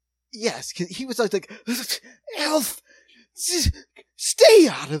Yes, 'cause he was like, Elf, stay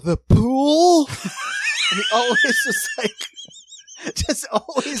out of the pool. And he always just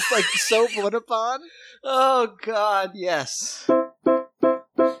always so put upon. Oh, God, yes.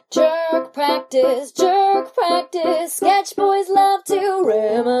 Jerk practice, sketch boys love to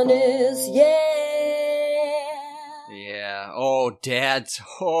reminisce, yeah. Yeah. Oh, Dad's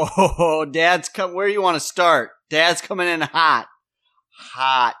come. Where do you want to start? Dad's coming in hot.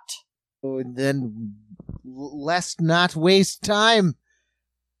 And then let's not waste time.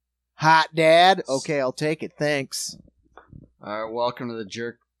 Hot, Dad. Okay, I'll take it. Thanks. All right, welcome to the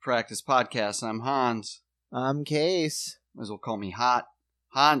Jerk Practice Podcast. I'm Hans. I'm Case. Might as well call me Hot.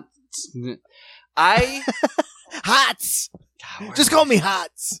 Hans. Hots. God, Just call me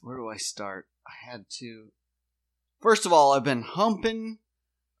Hots. Where do I start? I had to. First of all, I've been humping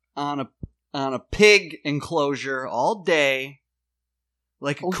on a pig enclosure all day.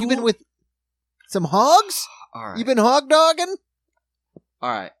 You've been with some hogs? All right. You've been hog dogging?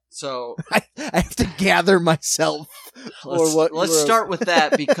 All right. So I have to gather myself. Let's start with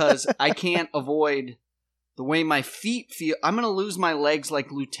that because I can't avoid the way my feet feel. I'm going to lose my legs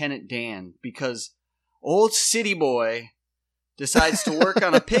like Lieutenant Dan because old city boy decides to work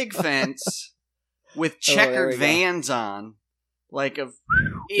on a pig fence with checkered Vans on,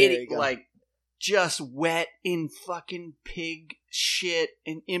 just wet in fucking pig shit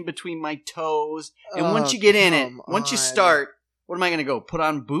and in between my toes. And once you get in it, once you start, what am I going to go? Put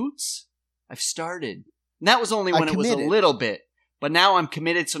on boots? I've started. And that was only when it was a little bit. But now I'm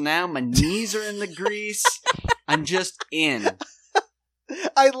committed, so now my knees are in the grease. I'm just in.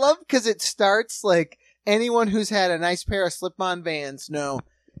 I love because it starts like anyone who's had a nice pair of slip-on Vans know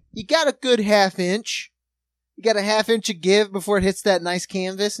you got a good half inch. You got a half inch of give before it hits that nice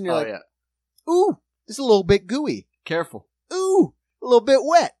canvas, and you're ooh, this is a little bit gooey. Careful. Ooh, a little bit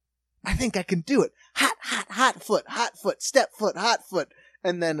wet. I think I can do it. Hot foot, step foot, hot foot.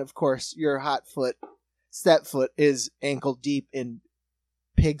 And then, of course, your hot foot, step foot is ankle deep in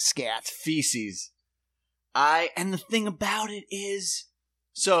pig scat. Feces. And the thing about it is,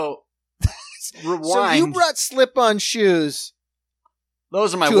 rewind. So you brought slip-on shoes.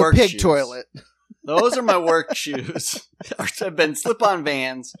 Those are my to work a pig shoes. Toilet. Those are my work shoes. I've been slip-on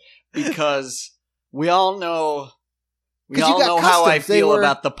Vans because we all know how I feel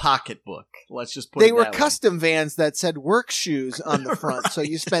about the pocketbook. Let's just put it that way. They were custom Vans that said work shoes on the front, so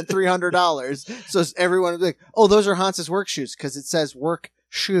you spent $300. So everyone was like, oh, those are Hans's work shoes because it says work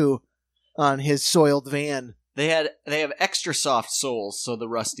shoe on his soiled van. They have extra soft soles so the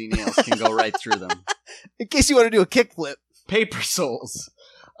rusty nails can go right through them. In case you want to do a kickflip. Paper soles.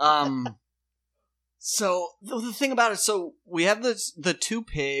 So the thing about it, so we have the two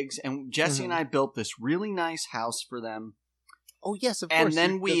pigs, and Jesse and I built this really nice house for them. Oh yes, of course. And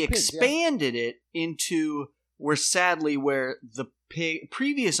then we expanded it into where the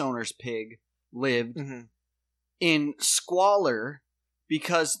previous owner's pig lived in squalor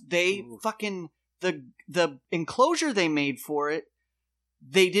because they the enclosure they made for it,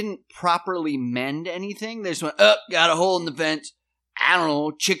 they didn't properly mend anything. They just went, got a hole in the fence. I don't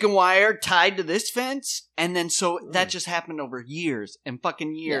know, chicken wire tied to this fence? And then that just happened over years and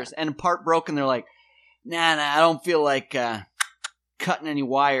fucking years. Yeah. And a part broke and they're like, nah, I don't feel like cutting any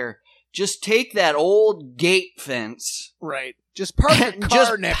wire. Just take that old gate fence. Right. Just park your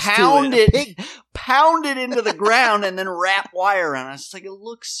car next to it. Pound it into the ground and then wrap wire on it. It's like, it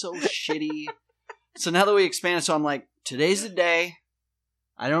looks so shitty. So now that we expanded, so I'm like, today's the day.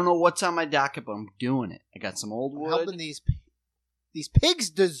 I don't know what's on my docket, but I'm doing it. I got some old wood. Helping these pigs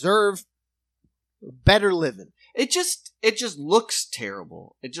deserve better living. It just looks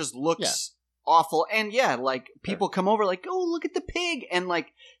terrible. It just looks awful. And people come over like, oh, look at the pig. And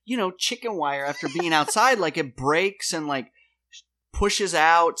chicken wire after being outside, it breaks and pushes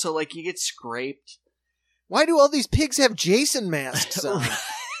out. So you get scraped. Why do all these pigs have Jason masks on?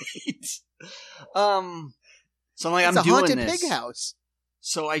 Right. So I'm like, it's I'm doing haunted this. Pig house.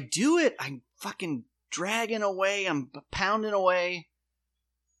 So I do it. I'm fucking dragging away. I'm pounding away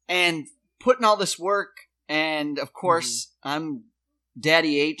and putting all this work. And of course, I'm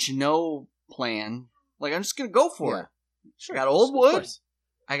Daddy H, no plan. I'm just going to go for it. Sure. I got old wood.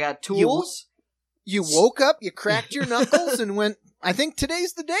 I got tools. You woke up, you cracked your knuckles and went, I think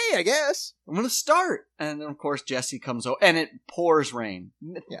today's the day, I guess. I'm going to start. And then, of course, Jesse comes over and it pours rain.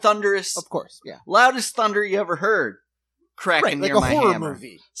 Yeah. Thunderous. Of course, yeah. Loudest thunder you ever heard. Cracking near my hammer. Like a horror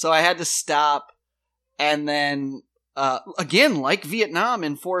movie. So I had to stop. And then, again, like Vietnam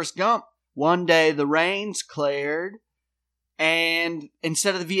in Forrest Gump, one day the rains cleared, and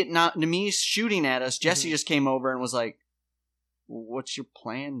instead of the Vietnamese shooting at us, Jesse just came over and was like, what's your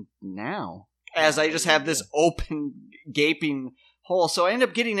plan now? As I just have this open, gaping hole. So I end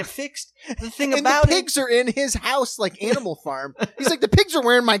up getting it fixed. The thing and about the pigs are in his house like Animal Farm. He's like, the pigs are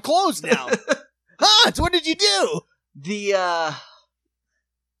wearing my clothes now. Hans, what did you do? The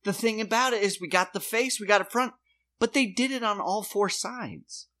thing about it is we got the face, we got a front, but they did it on all 4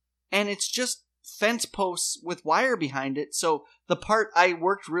 sides. And it's just fence posts with wire behind it. So the part I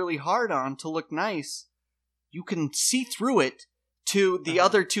worked really hard on to look nice, you can see through it to the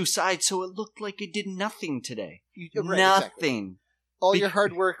other 2 sides. So it looked like it did nothing today. Right, nothing. Exactly. All your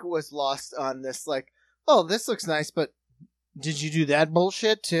hard work was lost on this, like, oh, this looks nice, but did you do that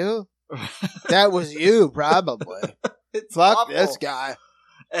bullshit too? That was you, probably. Fuck awful. this guy.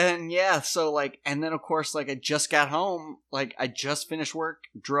 And yeah, so like, and then of course, like I just got home, like I just finished work,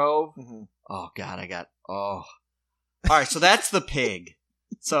 drove. Mm-hmm. Oh God, all right, so that's the pig.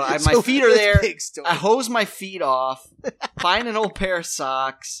 So my feet are there. I hose my feet off, find an old pair of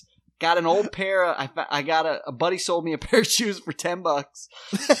socks, got an old pair of, I got a buddy sold me a pair of shoes for $10,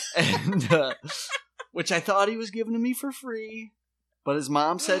 and which I thought he was giving to me for free, but his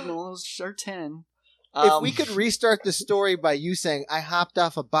mom said no, those are 10. If we could restart the story by you saying, I hopped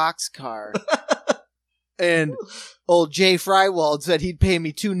off a boxcar and old Jay Frywald said he'd pay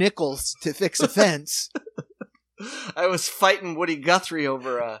me 2 nickels to fix a fence. I was fighting Woody Guthrie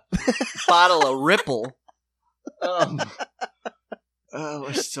over a bottle of Ripple.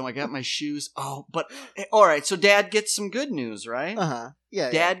 So I got my shoes. Oh, but all right. So Dad gets some good news, right? Yeah.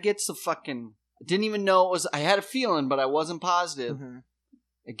 Dad gets the fucking. Didn't even know it was. I had a feeling, but I wasn't positive. Mm-hmm.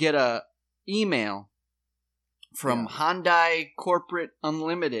 I get a email from Hyundai Corporate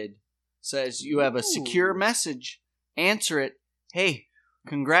Unlimited. Says you have a secure message. Answer it. Hey,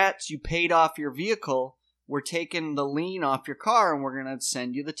 congrats! You paid off your vehicle. We're taking the lien off your car, and we're gonna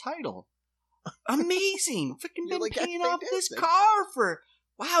send you the title. Amazing! Freaking been like, paying off this car for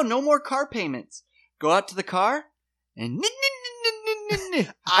no more car payments. Go out to the car, and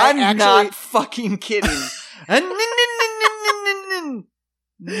I'm not fucking kidding. Never.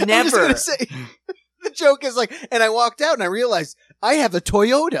 I'm just gonna say, the joke is like, and I walked out and I realized I have a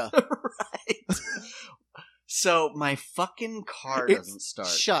Toyota. Right. So my fucking car doesn't start.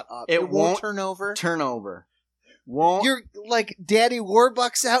 Shut up. It won't turn over. Won't. You're like Daddy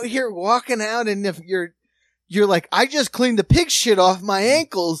Warbucks out here walking out, and if you're like, I just cleaned the pig shit off my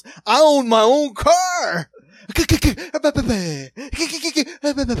ankles. I own my own car.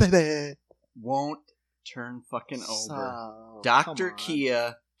 Won't turn fucking over. So, Dr.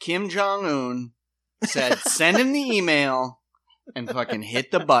 Kia, Kim Jong-un said, send him the email and fucking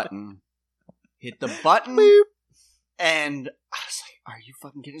hit the button. Hit the button. Boop. And I was like, are you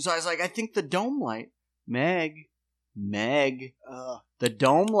fucking kidding? So I was like, I think the dome light. Meg. The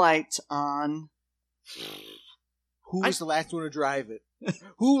dome light's on. Who was the last one to drive it?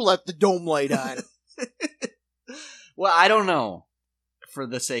 Who left the dome light on? Well, I don't know, for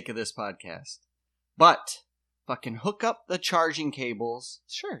the sake of this podcast. But, fucking hook up the charging cables.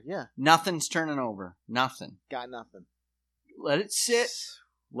 Sure, yeah. Nothing's turning over. Nothing. Got nothing. Let it sit.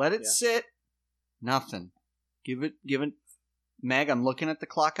 Sit. Nothing. Give it. Meg, I'm looking at the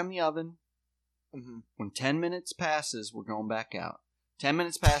clock on the oven. Mm-hmm. When 10 minutes passes, we're going back out. 10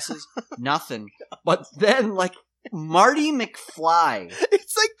 minutes passes, nothing. But then, like, Marty McFly.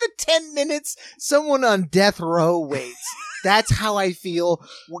 It's like the 10 minutes someone on death row waits. That's how I feel.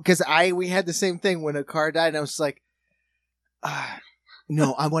 Because we had the same thing when a car died, and I was like,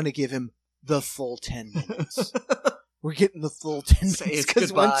 no, I want to give him the full 10 minutes. We're getting the full 10 minutes.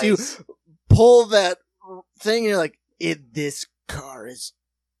 Because once you pull that thing, you're like, this car is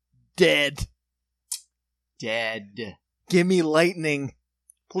dead. Give me lightning.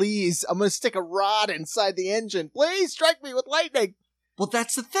 Please. I'm going to stick a rod inside the engine. Please strike me with lightning. Well,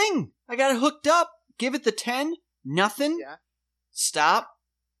 that's the thing. I got it hooked up. Give it the 10. Nothing. Yeah. Stop.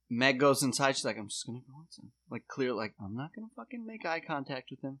 Meg goes inside. She's like, I'm just going to go inside. Like, clear, like, I'm not going to fucking make eye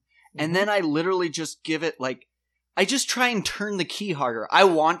contact with him. Mm-hmm. And then I literally just give it, like, I just try and turn the key harder. I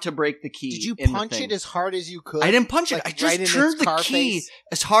want to break the key. Did you punch it as hard as you could? I didn't punch it. Like, I just right turned the key face?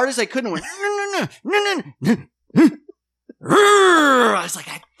 as hard as I could and went, no. I was like,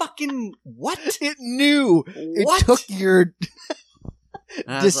 I fucking, what? It knew. What? It took your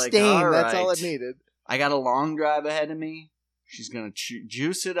Like, disdain. all That's all right. it needed. I got a long drive ahead of me. She's going to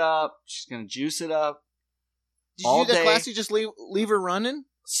juice it up. Did you all do the day. class? You just leave her running?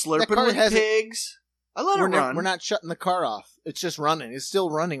 Slurping with pigs. I let her run. We're not shutting the car off. It's just running. It's still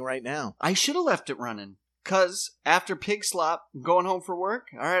running right now. I should have left it running. Because after pig slop, I'm going home for work.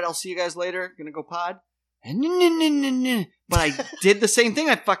 All right, I'll see you guys later. Gonna go pod. But I did the same thing.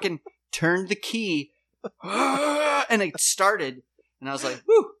 I fucking turned the key and it started, and I was like,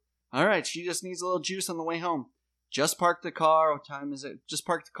 whew, all right, she just needs a little juice on the way home. Just parked the car. What time is it? Just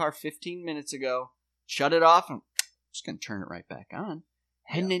parked the car 15 minutes ago. Shut it off. I'm just going to turn it right back on.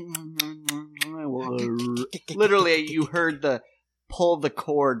 And then, literally, you heard the pull the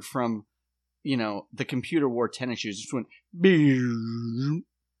cord from, the computer wore tennis shoes. It just went,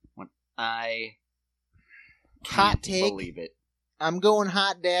 I hot can't take. believe it. I'm going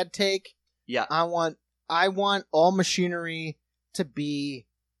hot dad take. Yeah. I want all machinery to be,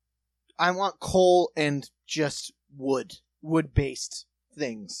 I want coal and just wood-based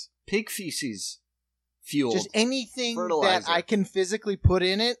things. Pig feces fueled. Just anything fertilizer. that I can physically put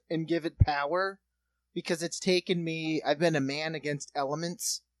in it and give it power, because it's taken me, I've been a man against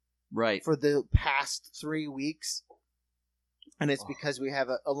elements Right. for the past 3 weeks. And it's because we have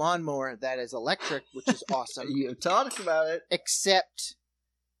a lawnmower that is electric, which is awesome. You talked about it. Except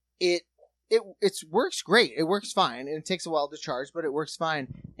it works great. It works fine. And it takes a while to charge, but it works fine.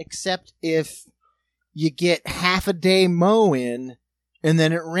 Except if you get half a day mow in, and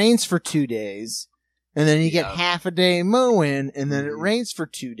then it rains for 2 days, and then you get half a day mow in, and then it rains for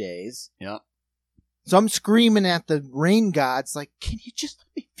 2 days. Yeah. So I'm screaming at the rain gods, like, can you just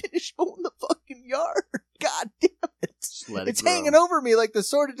let me finish mowing the fucking yard? God damn it. It's hanging over me like the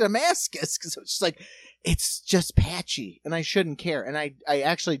sword of Damascus, because it's just like, it's just patchy, and I shouldn't care. And I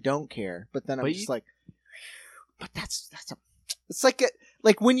actually don't care, but then I'm just like, but it's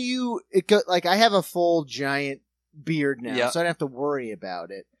like when like I have a full giant beard now, so I don't have to worry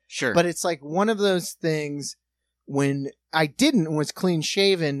about it. Sure. But it's like one of those things when I didn't and was clean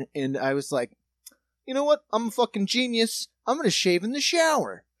shaven, and I was like, you know what? I'm a fucking genius. I'm going to shave in the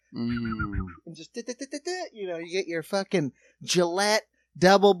shower. And just, you get your fucking Gillette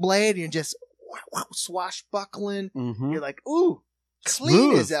double blade, and you're just swashbuckling. You're like, ooh,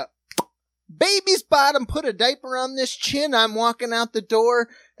 clean as a baby's bottom. Put a diaper on this chin. I'm walking out the door.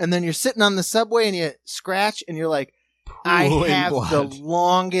 And then you're sitting on the subway and you scratch, and you're like, I have the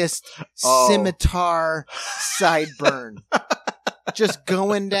longest scimitar sideburn. Just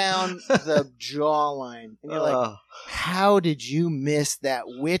going down the jawline. And you're like, how did you miss that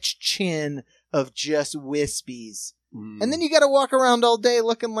witch chin of just wispies? And then you got to walk around all day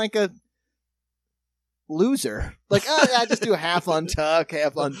looking like a loser. Like, I just do a half untuck,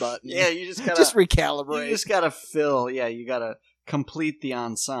 half unbutton. Yeah, you just got to just recalibrate. You just got to fill. Yeah, you got to complete the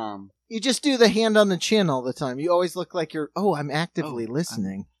ensemble. You just do the hand on the chin all the time. You always look like you're, I'm actively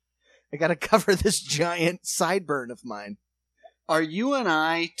listening. I got to cover this giant sideburn of mine. Are you and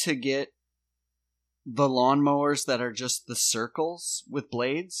I to get the lawnmowers that are just the circles with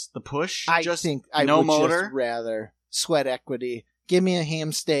blades, the push? I think I no would motor? just rather sweat equity. Give me a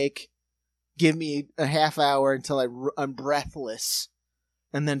ham steak. Give me a half hour until I'm breathless,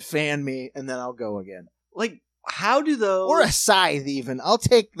 and then fan me, and then I'll go again. Like, how do those... Or a scythe, even. I'll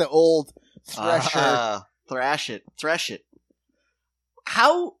take the old thresher. Thresh it.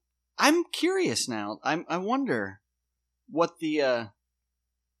 How... I'm curious now. I wonder what the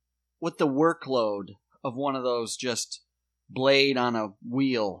workload of one of those just blade on a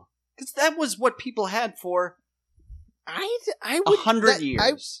wheel, because that was what people had for I would 100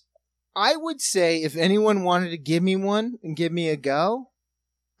 years. I would say if anyone wanted to give me one and give me a go,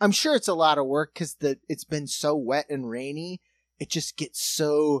 I'm sure it's a lot of work because it's been so wet and rainy. It just gets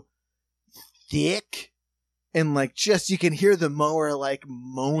so thick. And you can hear the mower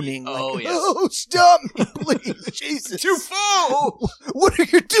moaning. Oh, stop me, please, Jesus! Too full. What are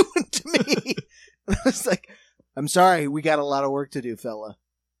you doing to me? And I was like, I'm sorry, we got a lot of work to do, fella.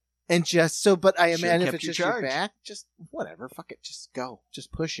 And but I imagine if it's just your back, just whatever, fuck it, just go,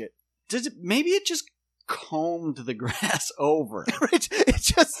 just push it. Maybe it just combed the grass over.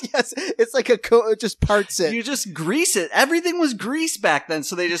 It's like it just parts it. You just grease it. Everything was grease back then,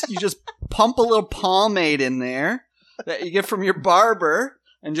 so you just pump a little pomade in there that you get from your barber,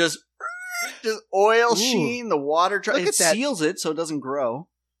 and just oil sheen the water. It seals it so it doesn't grow.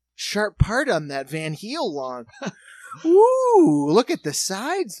 Sharp part on that Van Heel lawn. Ooh, look at the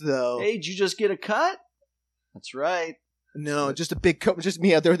sides though. Hey, did you just get a cut? That's right. No, just a big comb. Just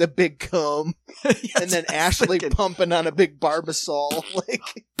me out there with a big comb. Yes, and then Ashley pumping on a big Barbasol.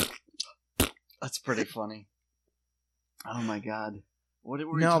 That's pretty funny. Oh my God. What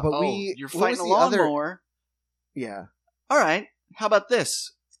were we you're what fighting a lawnmower. Yeah. All right. How about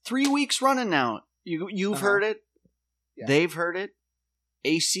this? 3 weeks running now. You've heard it. Yeah. They've heard it.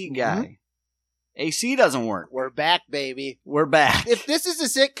 AC guy. Mm-hmm. AC doesn't work. We're back, baby. We're back. If this is a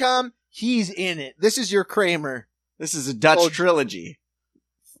sitcom, he's in it. This is your Kramer. This is a Dutch trilogy.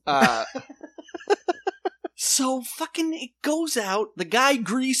 So fucking it goes out. The guy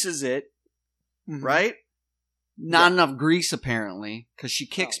greases it. right? Not enough grease, apparently, because she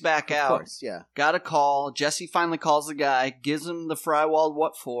kicks back out. Of course, yeah. Got a call. Jesse finally calls the guy, gives him the Frywald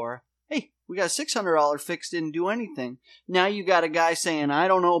what for. Hey, we got a $600 fix, didn't do anything. Now you got a guy saying, I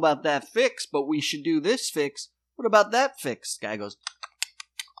don't know about that fix, but we should do this fix. What about that fix? Guy goes,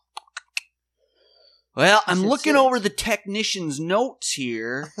 well, I'm looking over the technician's notes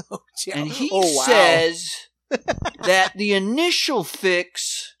here, and he says that the initial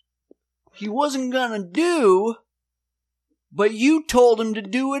fix he wasn't gonna do, but you told him to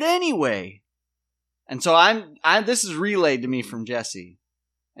do it anyway. And so this is relayed to me from Jesse.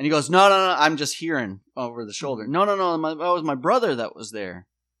 And he goes, no, I'm just hearing over the shoulder. No, that was my brother that was there.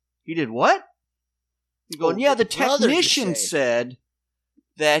 He did what? He's going, the technician said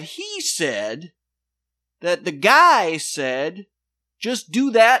that he said that the guy said, just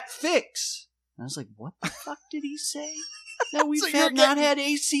do that fix. And I was like, what the fuck did he say? That we've not had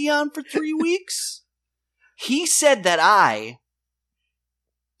AC on for 3 weeks? He said that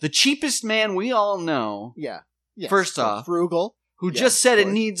the cheapest man we all know, first off, frugal, who just said it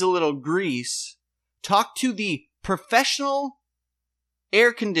needs a little grease, talked to the professional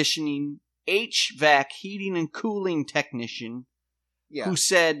air conditioning, HVAC, heating and cooling technician, who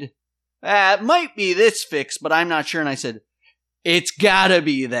said, it might be this fix, but I'm not sure. And I said, it's gotta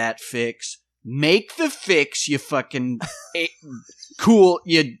be that fix. Make the fix, you fucking cool,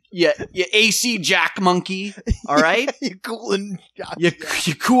 you AC jack monkey, all right? You cool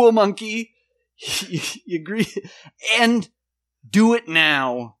you cool monkey. You agree? And do it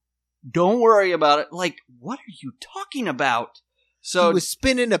now. Don't worry about it. Like, what are you talking about? So he was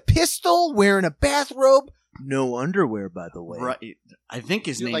spinning a pistol, wearing a bathrobe, no underwear, by the way. Right. I think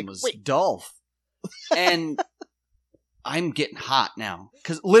his name was Dolph. And I'm getting hot now.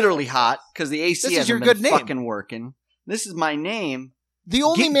 Literally hot, because the AC hasn't been fucking working. This is my name. The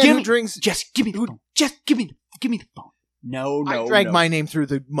only man who drinks... Just give me the phone. Just give me the phone. No. I drag my name through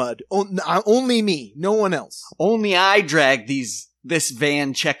the mud. Only me. No one else. Only I drag this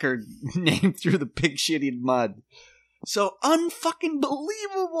van checkered name through the pig shitty mud. So unfucking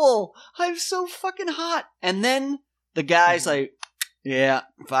believable. I'm so fucking hot. And then the guy's like, yeah,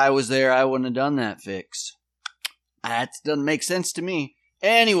 if I was there, I wouldn't have done that fix. That doesn't make sense to me.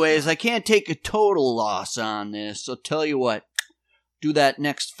 Anyways, I can't take a total loss on this. So tell you what, do that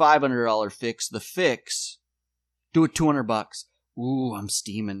next $500 fix, the fix. Do it $200. Ooh, I'm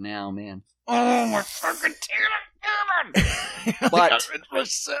steaming now, man. Oh, my fucking tears. But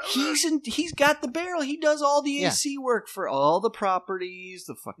he's got the barrel. He does all the AC work for all the properties,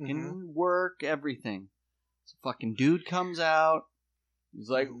 the fucking work, everything. So fucking dude comes out. He's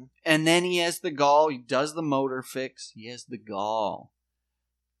like, and then he has the gall. He does the motor fix. He has the gall.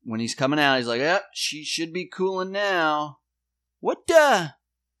 When he's coming out, he's like, she should be cooling now. What,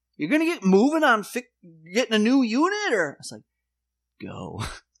 you're going to get moving on getting a new unit? Or I was like, go.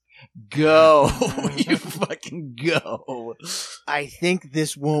 Go. You fucking go. I think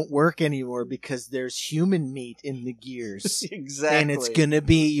this won't work anymore because there's human meat in the gears. Exactly. And it's going to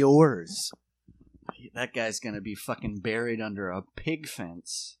be yours. That guy's going to be fucking buried under a pig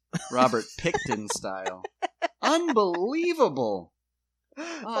fence. Robert Pickton style. Unbelievable.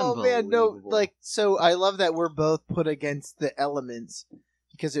 Oh man, no, so I love that we're both put against the elements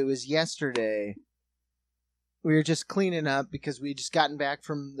because it was yesterday. We were just cleaning up because we had just gotten back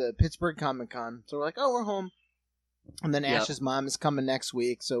from the Pittsburgh Comic-Con. So we're like, we're home. And then Ash's mom is coming next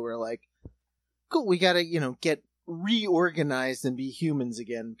week. So we're like, cool, we got to, get reorganized and be humans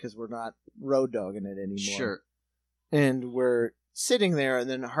again because we're not road dogging it anymore. Sure. And we're sitting there, and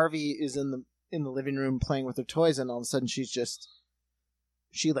then Harvey is in the living room playing with her toys, and all of a sudden she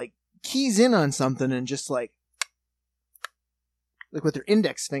keys in on something and just like with her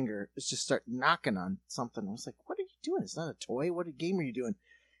index finger, it's just start knocking on something. I was like, what are you doing? It's not a toy. What game are you doing?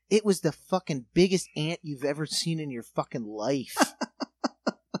 It was the fucking biggest ant you've ever seen in your fucking life.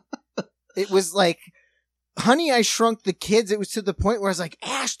 It was like Honey, I Shrunk the Kids. It was to the point where I was like,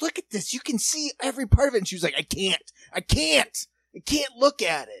 Ash, look at this. You can see every part of it. And she was like, I can't look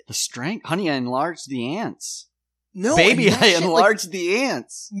at it. The strength. Honey, I Enlarged the Ants. No, baby, I enlarged the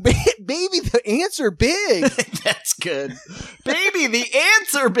ants. Baby, the ants are big. That's good. Baby, the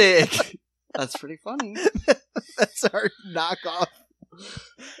ants are big. That's pretty funny. That's our knockoff.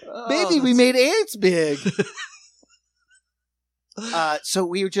 Baby, we made ants big. So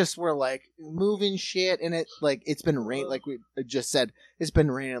we were like moving shit, and it's been rain, like we just said, it's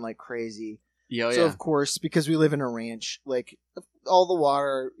been raining like crazy. So of course, because we live in a ranch, like all the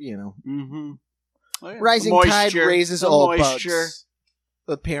water, Mm-hmm. Rising tide raises all bugs,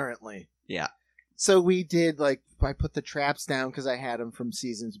 apparently. Yeah. So we did, I put the traps down because I had them from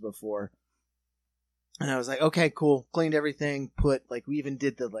seasons before. And I was like, okay, cool. Cleaned everything. We even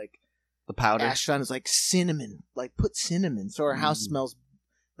did the powder. Ashton is like cinnamon. Like, put cinnamon. So our house smells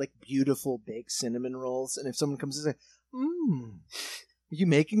like beautiful baked cinnamon rolls. And if someone comes and says, are you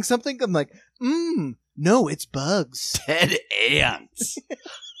making something? I'm like, no, it's bugs. Dead ants.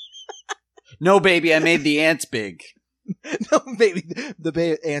 No, baby, I made the ants big. No, baby,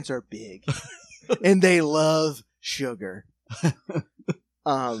 the ants are big. And they love sugar.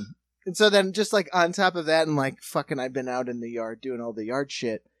 And so then just like on top of that, and like fucking I've been out in the yard doing all the yard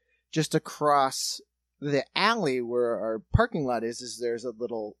shit, just across the alley where our parking lot is there's a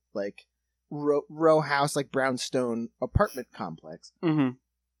little like row house, like brownstone apartment complex. Mm-hmm.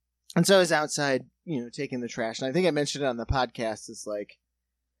 And so I was outside, taking the trash. And I think I mentioned it on the podcast. It's like,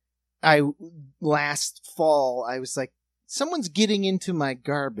 last fall, I was like, someone's getting into my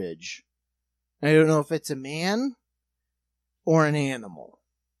garbage. I don't know if it's a man or an animal.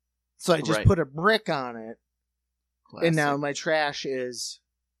 So I just put a brick on it. Classic. And now my trash is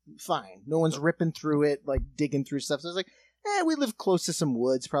fine. No one's ripping through it, like digging through stuff. So I was like, we live close to some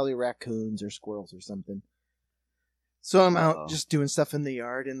woods, probably raccoons or squirrels or something. So I'm out just doing stuff in the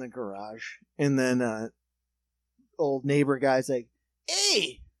yard, in the garage. And then old neighbor guy's like,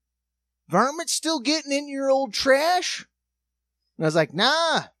 hey, varmints still getting in your old trash? And I was like,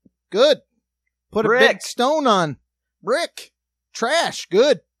 nah, good. Put a big stone on. Brick. Trash.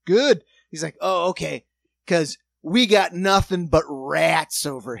 Good. He's like, oh, okay. Because we got nothing but rats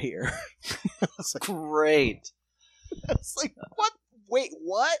over here. I was like, great. I was like, what? Wait,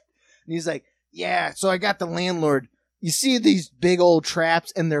 what? And he's like, yeah, so I got the landlord. You see these big old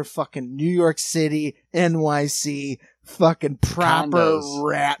traps, and they're fucking New York City, NYC, fucking proper condos.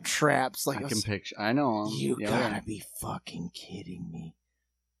 Rat traps. Like, I can picture. I know them. You gotta be fucking kidding me.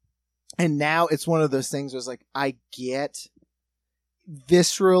 And now it's one of those things where it's like, I get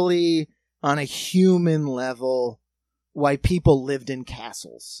viscerally on a human level why people lived in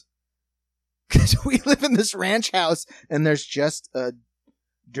castles. Because we live in this ranch house and there's just a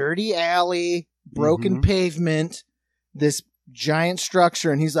dirty alley, broken pavement, this giant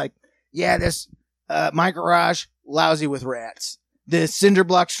structure. And he's like, yeah, this, my garage, lousy with rats. This cinder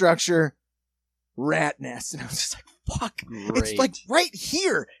block structure, rat nest. And I was just like, fuck. Great. It's like right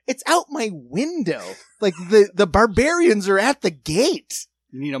here. It's out my window. Like the barbarians are at the gate.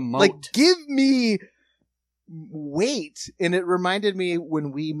 You need a moat. Like, give me weight. And it reminded me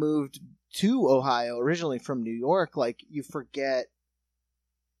when we moved to Ohio, originally from New York, like, you forget,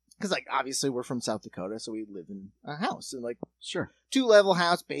 because, like, obviously we're from South Dakota, so we live in a house, and, like, sure, 2-level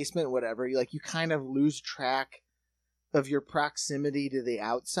house, basement, whatever. You kind of lose track of your proximity to the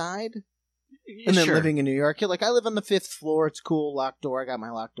outside. And then living in New York, you're like, I live on the 5th floor, it's cool, locked door, I got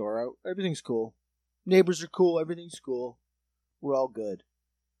my locked door out, everything's cool. Neighbors are cool, everything's cool. We're all good.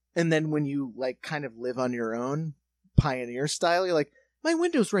 And then when you, like, kind of live on your own, pioneer style, you're like, my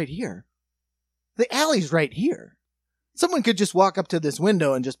window's right here. The alley's right here. Someone could just walk up to this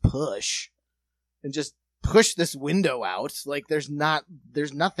window and just push this window out. Like, there's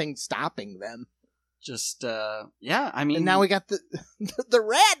nothing stopping them. Just, yeah, I mean. And now we got the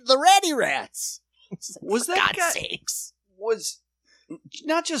ratty rats. Was for that God's guy, sakes. was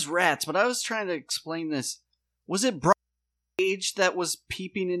not just rats, but I was trying to explain this. Was it Brian Cage that was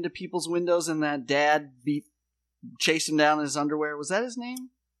peeping into people's windows and that dad chased him down in his underwear? Was that his name?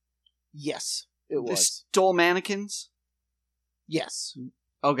 Yes, it They was. stole mannequins? Yes.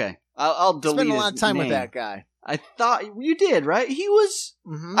 Okay. I'll delete Spent a lot of time name. with that guy. I thought you did, right? He was.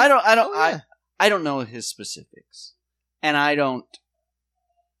 Mm-hmm. I don't know his specifics, and I don't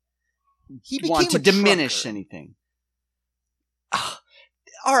want to diminish anything.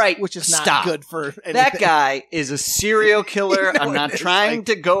 All right, which is not stop. good for anything. That guy is a serial killer. No, I'm not trying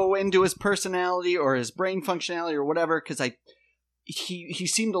to go into his personality or his brain functionality or whatever, because he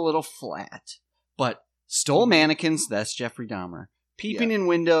seemed a little flat. But stole mannequins, that's Jeffrey Dahmer. Peeping in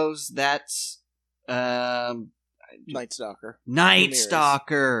windows, that's Night Stalker. Night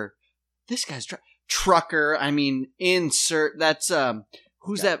Stalker. This guy's trucker. I mean, insert. That's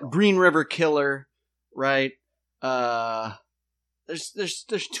who's that? Green River Killer, right? There's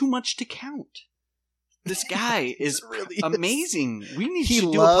too much to count. This guy is really amazing. We need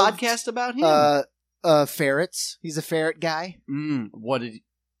to do loved, a podcast about him. Ferrets. He's a ferret guy. What did he?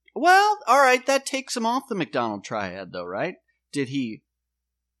 Well, all right. That takes him off the McDonald triad, though, right? Did he?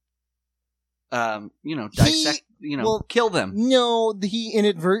 Dissect. Kill them. No, he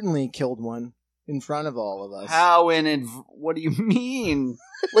inadvertently killed one in front of all of us. How what do you mean?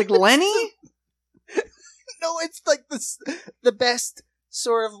 Like Lenny? No, it's like the best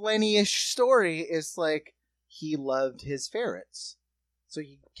sort of Lenny-ish story is like he loved his ferrets. So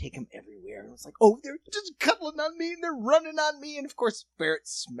you take them everywhere. And it's like, oh, they're just cuddling on me and they're running on me. And of course,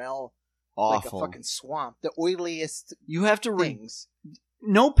 ferrets smell Awful. like a fucking swamp. The oiliest You have to things.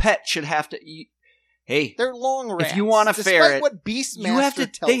 No pet should have to eat. Hey, They're long rats. if you want a Despite ferret, what Beastmaster you have to.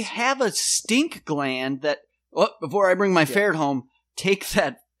 tells They you. have a stink gland that. Oh, before I bring my ferret home, take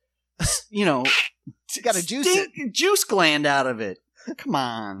that. You know, You gotta juice it. Juice gland out of it. Come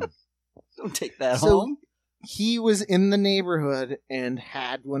on, don't take that So- home. He was in the neighborhood and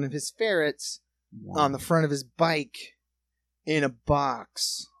had one of his ferrets on the front of his bike in a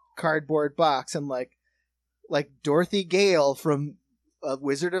box, cardboard box, and like Dorothy Gale from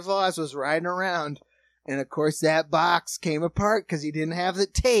Wizard of Oz was riding around, and of course that box came apart because he didn't have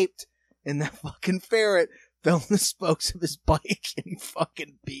it taped, and that fucking ferret fell in the spokes of his bike and he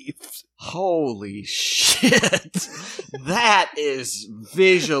fucking beefed. Holy shit! That is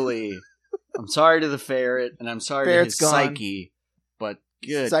visually. I'm sorry to the ferret, and I'm sorry Ferret's to his gone. psyche, but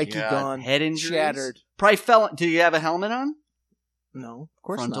good Psyche God. gone. Head injuries, Shattered. Probably fell. Do you have a helmet on? No, of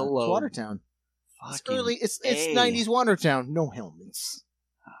course Frontal not. lobe. It's Watertown. It's Fucking early. It's A. 90s Watertown. No helmets.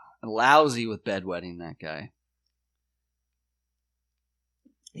 Lousy with bedwetting, that guy.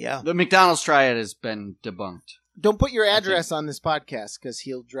 Yeah. The McDonald's triad has been debunked. Don't put your address on this podcast because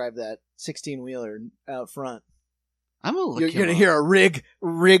he'll drive that 16-wheeler out front. I'm gonna look You're him going to up. hear a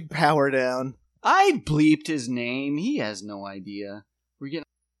rig power down. I bleeped his name. He has no idea. We're getting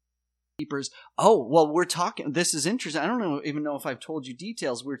keepers. Oh, well, we're talking. This is interesting. I don't even know if I've told you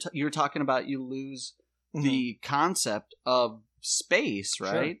details. You were talking about you lose the concept of space,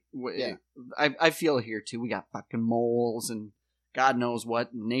 right? Yeah. I feel here too. We got fucking moles and God knows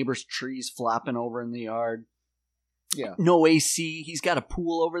what. Neighbors' trees flopping over in the yard. Yeah. No AC. He's got a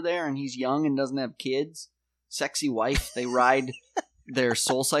pool over there and he's young and doesn't have kids. Sexy wife. They ride their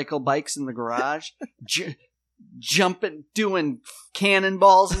Soul Cycle bikes in the garage. Jumping, doing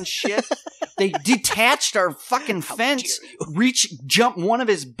cannonballs and shit. They detached our fucking fence. Jump. One of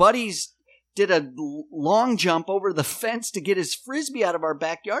his buddies did a long jump over the fence to get his frisbee out of our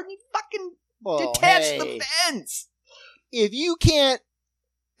backyard, and he fucking detached the fence. If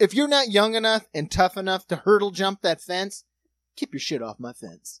you're not young enough and tough enough to hurdle jump that fence, keep your shit off my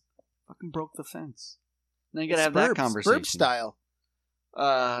fence. Fucking broke the fence. Now you gotta have that conversation. Burp style.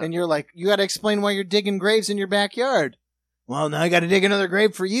 And you're like, you gotta explain why you're digging graves in your backyard. Well, now I gotta dig another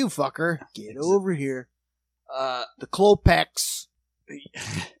grave for you, fucker. Get over here. The Klopex.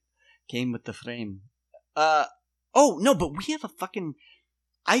 Came with the frame. Oh, no, but we have a fucking...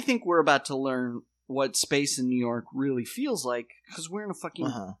 I think we're about to learn what space in New York really feels like, because we're in a fucking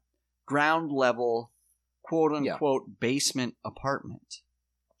ground level, quote-unquote, basement apartment.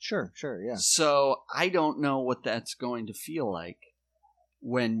 Sure, yeah. So I don't know what that's going to feel like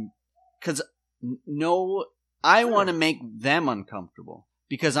when... Because, I want to make them uncomfortable,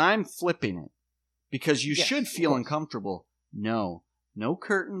 because I'm flipping it. Because you should feel uncomfortable. No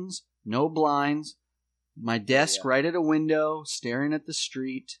curtains, no blinds, my desk right at a window, staring at the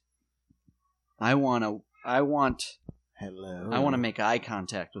street. I want to make eye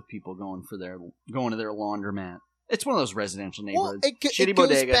contact with people going to their laundromat. It's one of those residential neighborhoods. Shitty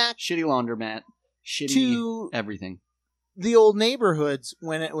bodega, shitty laundromat, shitty everything. The old neighborhoods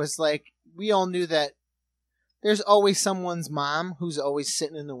when it was like, we all knew that there's always someone's mom who's always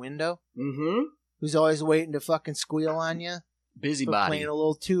sitting in the window. Mm-hmm. Who's always waiting to fucking squeal on you. Busybody. Playing a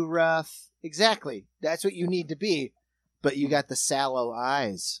little too rough. Exactly. That's what you need to be. But you got the sallow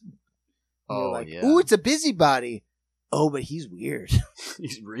eyes. And you're like, ooh, it's a busybody. Oh, but he's weird.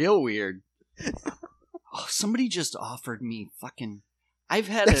 He's real weird. Oh, somebody just offered me fucking...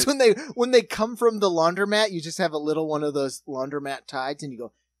 That's when they come from the laundromat, you just have a little one of those laundromat tides and you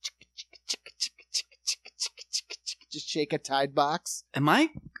go... Just shake a Tide box. Am I...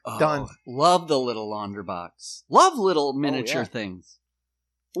 Done. Love the little launder box. Love little miniature things.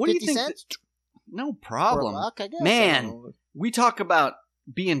 What do you think? Cents? No problem. $1, I guess. Man, we talk about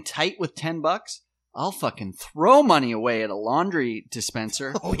being tight with $10. I'll fucking throw money away at a laundry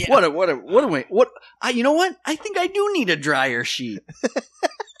dispenser. Oh, yeah. You know what? I think I do need a dryer sheet.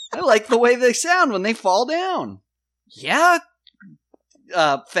 I like the way they sound when they fall down. Yeah.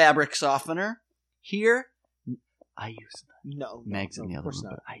 Fabric softener. Here, I use Meg's in the other room,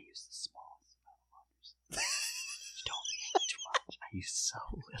 but I use the smallest amount of launders. You don't need too much. I use so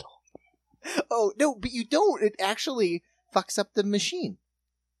little. Oh, no, but you don't. It actually fucks up the machine.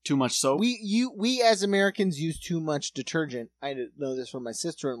 Too much soap? We as Americans use too much detergent. I know this from my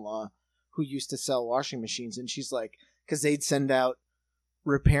sister-in-law who used to sell washing machines, and she's like, because they'd send out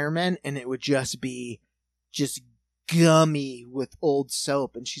repairmen, and it would just be gummy with old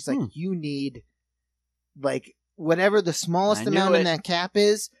soap, and she's like, you need like whatever the smallest I knew amount in it. that cap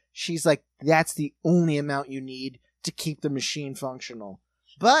is, she's like, that's the only amount you need to keep the machine functional.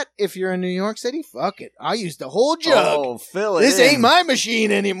 But if you're in New York City, fuck it. I'll use the whole jug. Oh, fill it This in. ain't my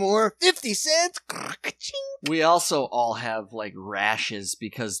machine anymore. 50 cents. We also all have like rashes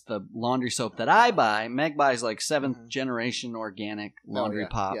because the laundry soap that I buy, Meg buys like 7th generation organic laundry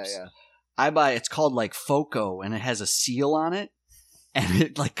pops. Yeah. I buy, it's called like Foco, and it has a seal on it, and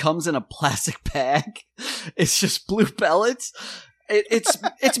it like comes in a plastic bag. It's just blue pellets.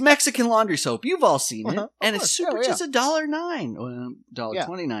 It's Mexican laundry soap. You've all seen it, and it's super. Just $1.09, well,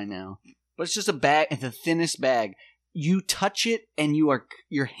 $1.29 now. But it's just a bag, it's the thinnest bag. You touch it, and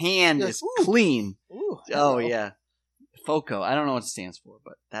your hand is clean. Ooh, oh yeah, Foco. I don't know what it stands for,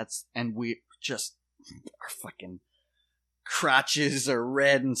 but and we just our fucking crotches are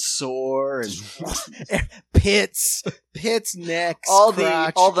red and sore, and pits, necks, all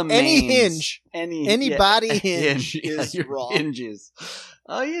crotch, the any mains. hinge, any body hinge is your raw. hinges.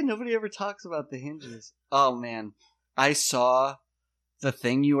 Oh yeah, nobody ever talks about the hinges. Oh man, I saw the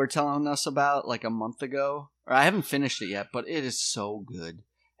thing you were telling us about like a month ago. Or I haven't finished it yet, but it is so good.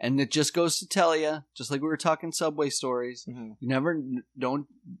 And it just goes to tell you, just like we were talking Subway stories, you never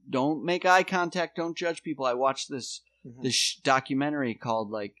don't make eye contact, don't judge people. I watched this documentary called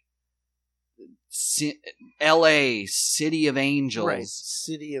like L.A. City of Angels, right?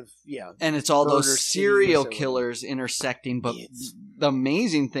 City of and it's all those Murder serial City or killers intersecting. But the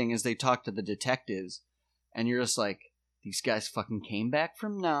amazing thing is they talk to the detectives, and you're just like, these guys fucking came back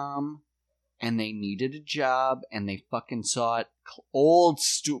from Nam. And they needed a job, and they fucking saw it old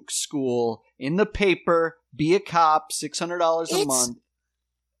school in the paper. Be a cop, $600 a month.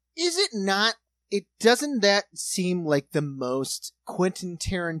 Is it not? It doesn't that seem like the most Quentin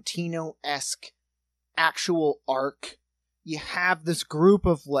Tarantino-esque actual arc? You have this group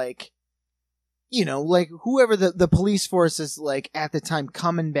of like, like whoever the police force is like at the time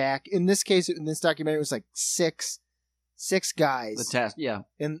coming back. In this case, in this documentary, it was like six guys. The task, yeah,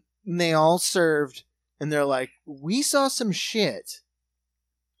 and they all served, and they're like, we saw some shit.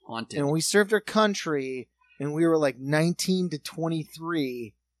 Haunted. And we served our country, and we were like 19 to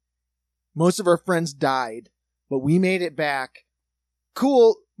 23. Most of our friends died, but we made it back.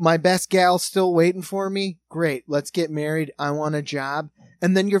 Cool, my best gal's still waiting for me. Great, let's get married. I want a job.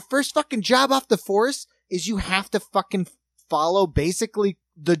 And then your first fucking job off the force is you have to fucking follow basically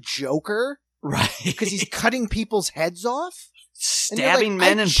the Joker. Right. Because he's cutting people's heads off. Stabbing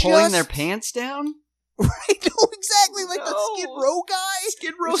men and pulling their pants down? Right, no, exactly, like the Skid Row guy.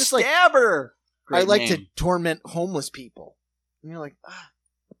 Skid Row stabber. I like to torment homeless people. And you're like,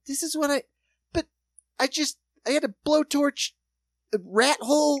 this is what but I had a blowtorch a rat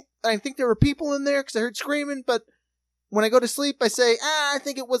hole. I think there were people in there because I heard screaming, but when I go to sleep, I say, I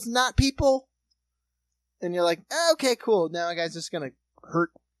think it was not people. And you're like, okay, cool. Now a guy's just going to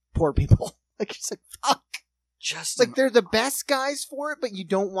hurt poor people. Like, it's like, fuck. Just like they're the best guys for it, but you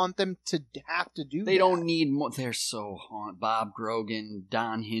don't want them to have to do that. They don't need more. They're so Bob Grogan,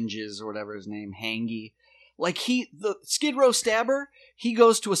 Don Hinges, or whatever his name, Hangy. Like the Skid Row stabber, he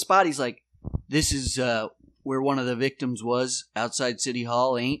goes to a spot. He's like, this is where one of the victims was outside City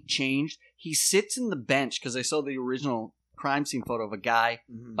Hall. Ain't changed. He sits in the bench because I saw the original crime scene photo of a guy,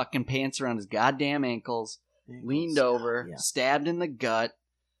 fucking pants around his goddamn ankles, leaned over, stabbed in the gut,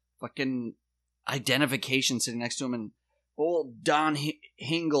 fucking identification sitting next to him, and old Don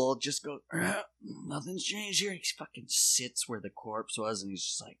Hingle just goes, nothing's changed here. He fucking sits where the corpse was, and he's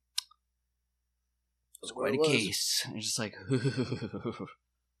just like, it was quite a case. And he's just like,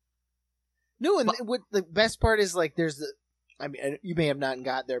 no, and what the best part is, like, there's I mean, you may have not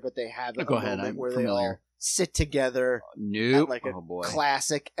got there, but they have a moment where they all sit together at like a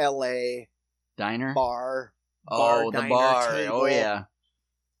classic LA diner bar. Oh, the bar. Table. Oh, yeah.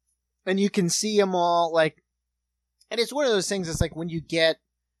 And you can see them all, like, and it's one of those things. It's like when you get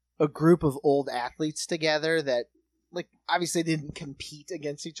a group of old athletes together that, like, obviously they didn't compete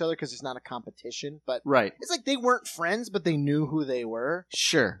against each other because it's not a competition, but right. It's like they weren't friends, but they knew who they were.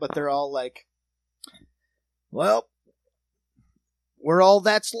 Sure. But they're all like, well, we're all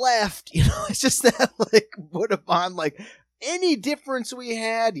that's left. It's just that, like, put upon, like, any difference we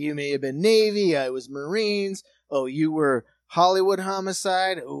had. You may have been Navy, I was Marines. Oh, you were Hollywood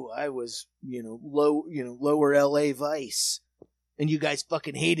Homicide. Oh, I was, lower LA Vice. And you guys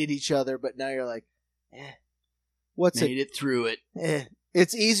fucking hated each other, but now you're like, made it through it.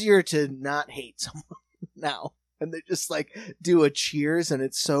 It's easier to not hate someone now. And they just, like, do a cheers, and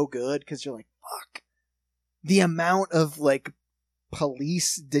it's so good, because you're like, fuck. The amount of, like,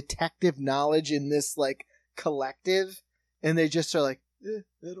 police detective knowledge in this, like, collective, and they just are like,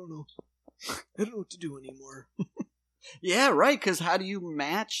 I don't know. I don't know what to do anymore. Yeah, right. Because how do you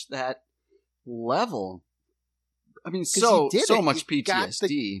match that level? I mean, you did so it. much You got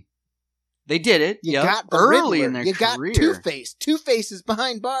PTSD. They did it. You Yep. got the early Riddler. in their you career. got Two-Face. Two-Face is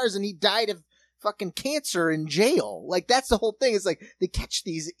behind bars, and he died of fucking cancer in jail. Like, that's the whole thing. It's like, they catch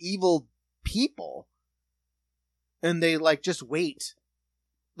these evil people, and they, like, just wait.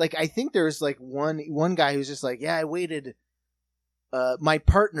 Like, I think there's, like, one guy who's just like, yeah, I waited. My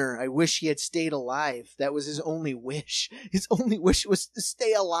partner, I wish he had stayed alive. That was his only wish. His only wish was to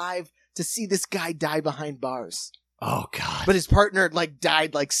stay alive to see this guy die behind bars. Oh, God. But his partner, like,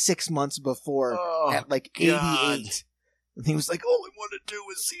 died, like, 6 months before at, like, 88. God. And he was like, all I want to do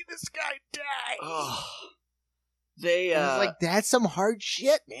is see this guy die. Oh. They, And it was like, that's some hard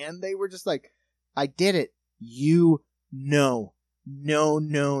shit, man. They were just like, I did it. You know.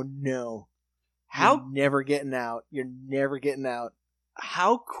 No. How You're never getting out. You're never getting out.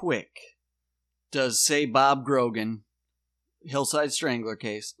 how quick does, say, Bob Grogan, Hillside Strangler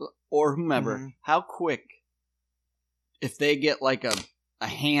case, or whomever, Mhm. how quick, if they get like a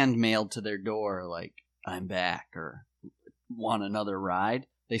hand mailed to their door, like, I'm back, or want another ride,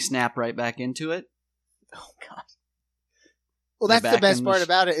 they snap right back into it? Oh, God. Well, They're that's the back best in the part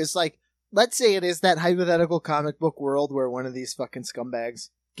about it is, like, let's say it is that hypothetical comic book world where one of these fucking scumbags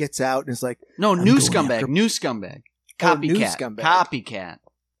gets out and is like, No, I'm new going scumbag. after- New scumbag. Oh, new Copycat. scumbag. Copycat.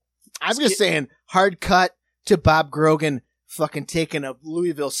 I'm just saying, hard cut to Bob Grogan fucking taking a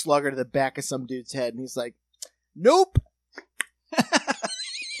Louisville Slugger to the back of some dude's head, and he's like, nope.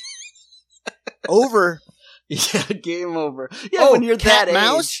 Over. Yeah, game over. Yeah, when you're cat that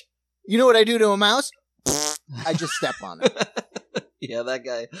mouse? age. You know what I do to a mouse? I just step on it. Yeah, that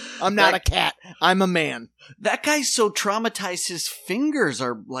guy. I'm not a cat. I'm a man. That guy's so traumatized his fingers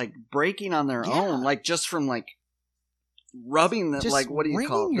are like breaking on their Yeah. own, like just from like rubbing the Just like what do you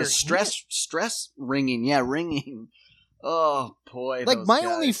call it? wringing The your stress ringing. Yeah, ringing. Oh boy. Like, those my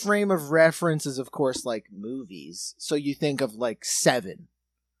guys. only frame of reference is, of course, like, movies. So you think of, like, Seven.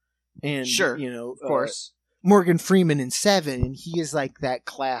 And, Sure, you know, of course. Morgan Freeman in Seven, and he is like that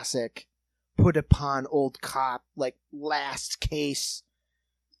classic put upon old cop, like, last case.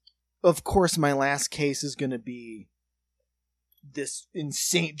 Of course, my last case is going to be this in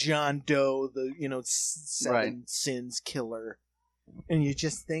St. John Doe, the, you know, seven Right. sins killer. And you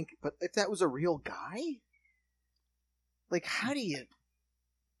just think, but if that was a real guy? Like, how do you...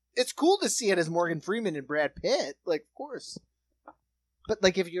 It's cool to see it as Morgan Freeman and Brad Pitt, like, of course. But,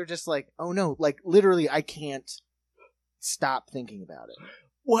 like, if you're just like, oh no, like, literally, I can't stop thinking about it.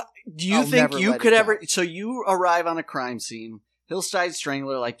 What do you I'll think never you let could it ever? go. So you arrive on a crime scene, Hillside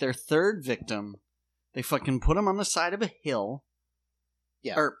Strangler, like their third victim. They fucking put him on the side of a hill.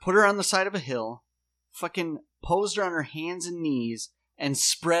 Yeah. Or put her on the side of a hill, fucking posed her on her hands and knees, and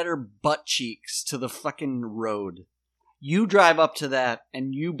spread her butt cheeks to the fucking road. You drive up to that,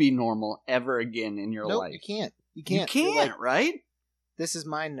 and you be normal ever again in your Nope, life. you can't. You You can't. You're can't, like, right? this is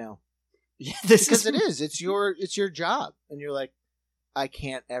mine now. Yeah, this Because is it is. It's your job. And you're like, I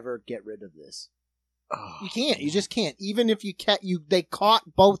can't ever get rid of this. Oh, You can't. You just can't. Even if they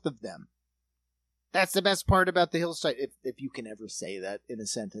caught both of them. That's the best part about the Hillside. If you can ever say that in a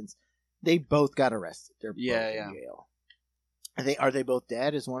sentence, they both got arrested. They're both in jail. Are they both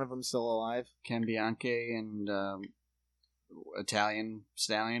dead? Is one of them still alive? Ken Bianchi and Italian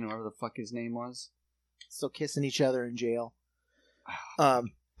Stallion, whoever the fuck his name was. Still kissing each other in jail.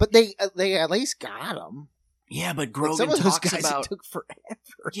 But they at least got him. Yeah, but Like, Grogan some of those talks guys about it took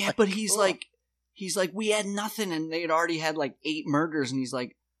forever. yeah, Like, but he's ugh. like we had nothing, and they had already had like 8 murders, and he's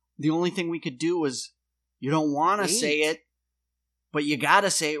like, the only thing we could do was, you don't want to say 8. it, but you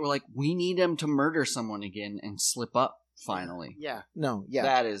gotta say it. We're like, we need him to murder someone again and slip up finally. Yeah. No. Yeah.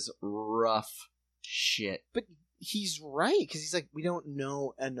 That is rough shit, But he's right because he's like, we don't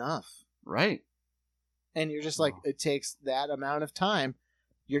know enough, right? and you're just like, Oh. it takes that amount of time.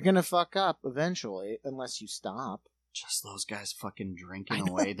 You're gonna fuck up eventually unless you stop. Just those guys fucking I drinking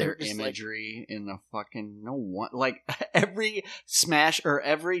know, away their they're just like- imagery in the fucking no one. Like every smash or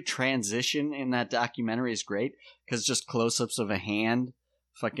every transition in that documentary is great because just close-ups of a hand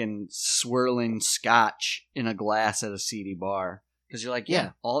fucking swirling scotch in a glass at a seedy bar. Because you're like,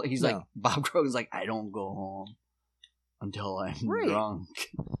 yeah, all he's like, No. Bob Grogan's like, I don't go home until I'm Right. drunk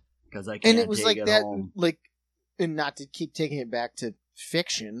because I can't And it was take like it that, home. like, and not to keep taking it back to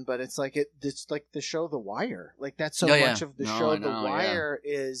fiction, but it's like it's like the show The Wire. Like, that's so Oh, yeah. much of the No, show I The know, yeah. Wire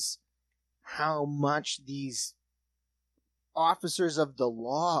is how much these officers of the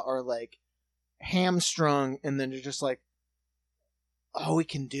law are like hamstrung, and then they're just like, all we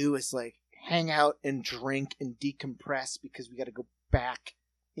can do is like hang out and drink and decompress because we got to go back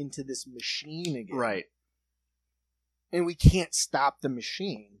into this machine again. Right. And we can't stop the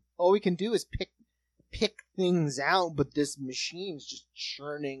machine. All we can do is pick things out, but this machine's just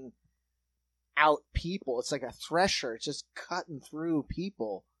churning out people. It's like a thresher. It's just cutting through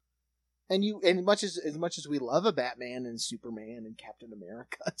people. And much as we love a Batman and Superman and Captain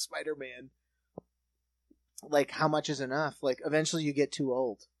America and Spider-Man, like, how much is enough? Like, eventually you get too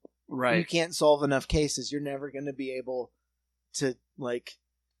old. Right. You can't solve enough cases. You're never going to be able to, like,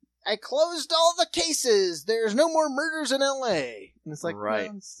 I closed all the cases. There's no more murders in LA. And it's like, right.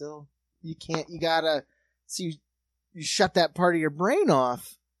 Well, still, you can't, you gotta, so you shut that part of your brain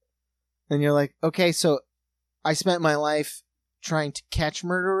off. And you're like, okay, so I spent my life trying to catch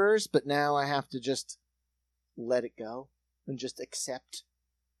murderers, but now I have to just let it go and just accept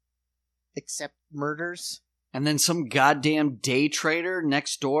murders. And then some goddamn day trader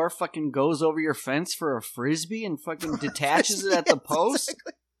next door fucking goes over your fence for a frisbee and fucking detaches it at the post.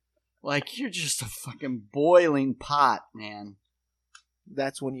 Exactly. Like, you're just a fucking boiling pot, man.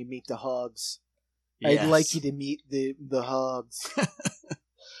 That's when you meet the Hugs. Yes. I'd like you to meet the Hugs.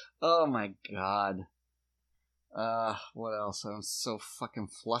 Oh my god. What else? I was so fucking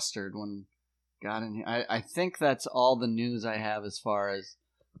flustered when got in here. I think that's all the news I have as far as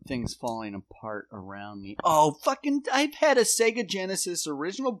things falling apart around me. Oh, fucking, I've had a Sega Genesis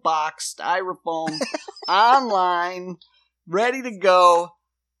original box, styrofoam, online, ready to go.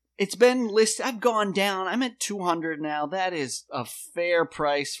 It's been listed. I've gone down. I'm at $200 now. That is a fair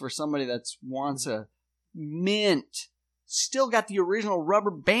price for somebody that wants a mint. Still got the original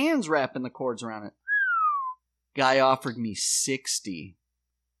rubber bands wrapping the cords around it. Guy offered me $60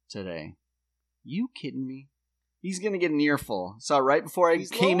 today. You kidding me? He's gonna get an earful. Saw right before I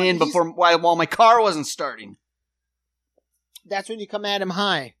came in, while my car wasn't starting. That's when you come at him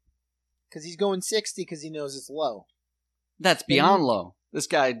high, because he's going 60 because he knows it's low. That's beyond low. This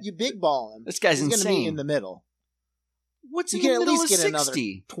guy, you big ball him. This guy's he's insane. Gonna be in the middle. What's you in the middle at least of get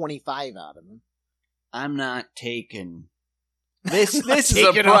 60? Another 25 out of him. I'm not taking this. This is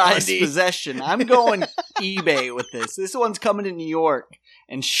a prized possession. I'm going eBay with this. This one's coming to New York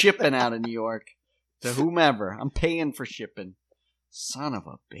and shipping out of New York to whomever. I'm paying for shipping. Son of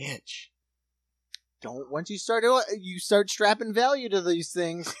a bitch! Once you start strapping value to these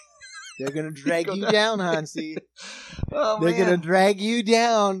things, they're gonna drag you down, Hansi. They're gonna drag you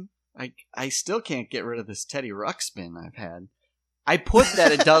down. I still can't get rid of this Teddy Ruxpin I've had. I put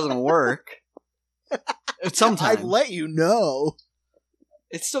that it doesn't work. Sometimes I've let you know.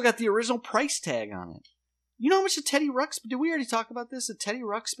 It's still got the original price tag on it. You know how much a Teddy Ruxpin? Did we already talk about this? A Teddy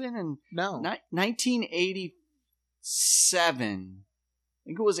Ruxpin in 1987. I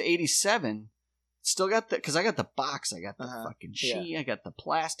think it was 87. Still got the, because I got the box. I got the fucking sheet. Yeah. I got the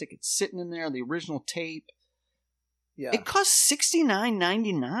plastic. It's sitting in there. The original tape. Yeah. It cost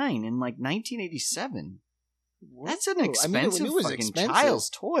 $69.99 in like 1987. That's an expensive fucking child's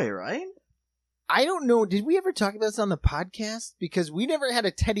toy, right? I don't know. Did we ever talk about this on the podcast? Because we never had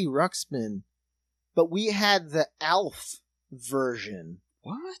a Teddy Ruxpin, but we had the Alf version.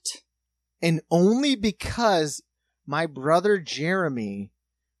 What? And only because my brother Jeremy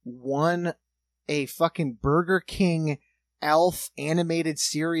won a fucking Burger King Alf animated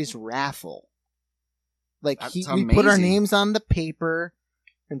series raffle. Like, we put our names on the paper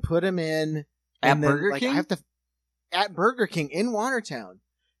and put them in. At Burger King? At Burger King in Watertown.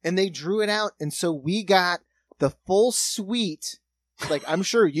 And they drew it out, and so we got the full suite. Like, I'm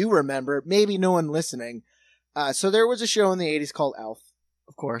sure you remember. Maybe no one listening. So there was a show in the 80s called Alf.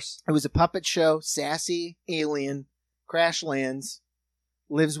 Of course. It was a puppet show. Sassy alien. Crash lands.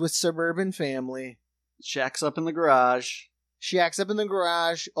 Lives with suburban family. Shacks up in the garage.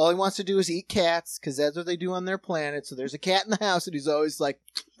 All he wants to do is eat cats, because that's what they do on their planet. So there's a cat in the house, and he's always like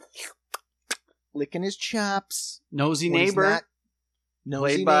licking his chops. Nosy neighbor.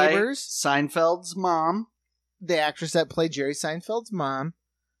 Played by Seinfeld's mom. The actress that played Jerry Seinfeld's mom.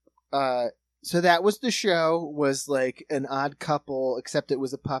 So that was the show, was like an odd couple, except it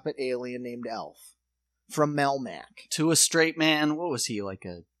was a puppet alien named Elf from Melmac. To a straight man, what was he, like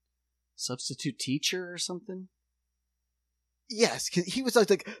a substitute teacher or something? Yes, because he was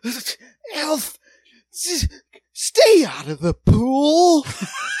like, Elf, stay out of the pool.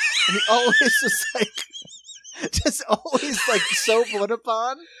 And he always was like, just always like so put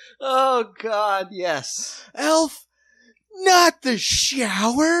upon. Oh God, yes. Elf, not the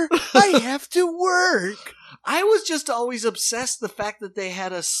shower. I have to work. I was just always obsessed the fact that they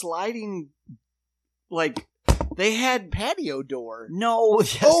had a sliding, like, they had patio door. No,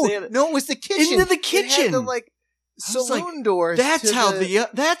 yes, no, it was the kitchen. Into the kitchen. It had the, like, saloon doors. That's how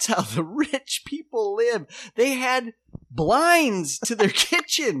the rich people live. They had blinds to their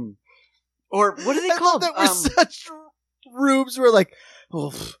kitchen. Or what are they I called? thought that were such rubes were like,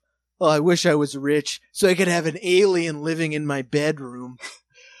 oh, I wish I was rich so I could have an alien living in my bedroom.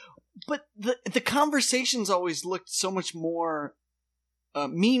 But the conversations always looked so much more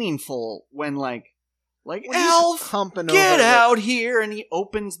meaningful when like Elf, humping get over out here, and he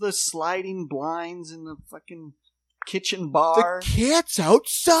opens the sliding blinds in the fucking kitchen bar. The cat's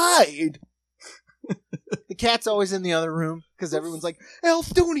outside. The cat's always in the other room because everyone's like, Elf,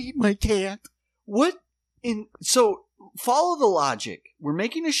 don't eat my cat. So follow the logic. We're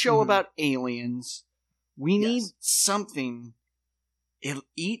making a show Mhm. about aliens. We need Yes. something. It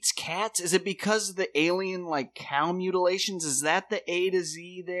eats cats? Is it because of the alien, like, cow mutilations? Is that the A to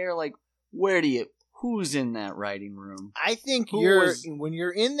Z there? Like, who's in that writing room? I think Who when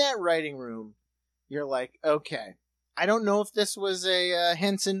you're in that writing room, you're like, okay, I don't know if this was a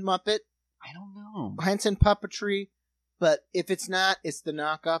Henson Muppet, I don't know. Henson puppetry, but if it's not, it's the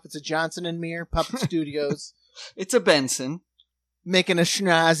knockoff. It's a Johnson and Meir Puppet Studios It's a Benson. making a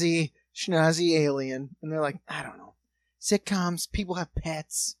schnozzy alien, and they're like, I don't know, sitcoms, people have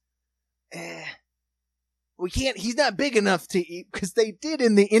pets. We can't. He's not big enough to eat because they did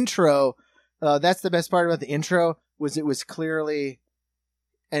in the intro. That's the best part about the intro was it was clearly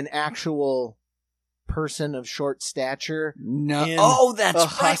an actual person of short stature. No. in Oh, that's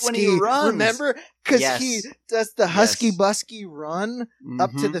a right, when he husky- runs. Remember? Because Yes. he does the husky Yes. busky run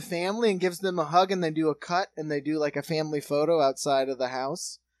up to Mhm. the family and gives them a hug, and they do a cut and they do like a family photo outside of the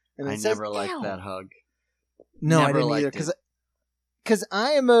house. And it I says, never liked "Ow." that hug. No, I Never didn't either. liked it.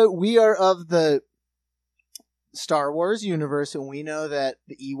 Because we are of the Star Wars universe, and we know that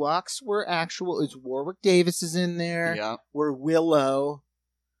the Ewoks were actual. It's Warwick Davis is in there. Yeah. We're Willow.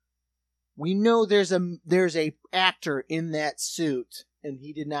 We know there's a actor in that suit, and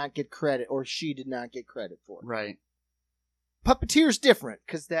he did not get credit, or she did not get credit for it. Right. Puppeteer's different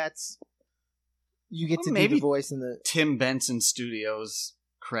because that's you get Well, to do maybe the voice in the. Tim Benson Studios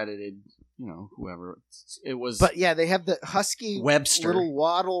credited, whoever. It was But yeah, they have the husky Webster. little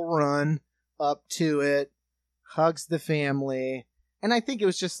waddle run up to it, hugs the family, and I think it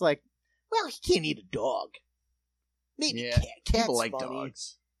was just like, well, he can't eat a dog. Maybe Yeah, cat's People like funny.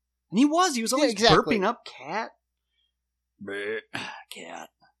 dogs. And he was Yeah, always exactly. burping up cat. Bleh, cat.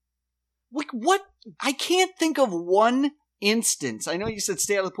 Like, what? I can't think of one instance. I know you said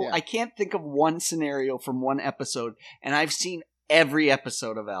stay out of the pool. Yeah. I can't think of one scenario from one episode, and I've seen every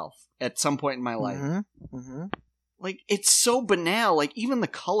episode of Alf at some point in my life. Mm-hmm. Mm-hmm. Like, it's so banal. Like, even the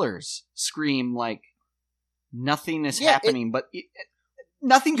colors scream like nothing is Yeah, happening, but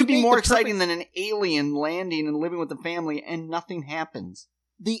nothing could You be make more the exciting than an alien landing and living with the family, and nothing happens.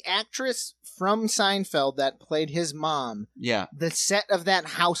 The actress from Seinfeld that played his mom, Yeah. the set of that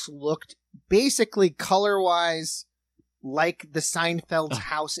house looked basically color-wise like the Seinfeld's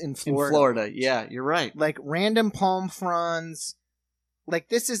house in In Florida. Florida. Yeah, you're right. Like random palm fronds. Like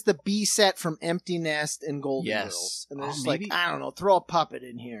this is the B set from Empty Nest and Golden Yes. Girls. And they're Oh, just maybe- like, I don't know, throw a puppet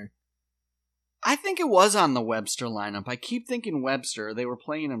in here. I think it was on the Webster lineup. I keep thinking Webster. They were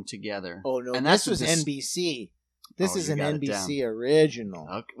playing them together. Oh no, And this that's was this- NBC. This Oh, is you an got it NBC original.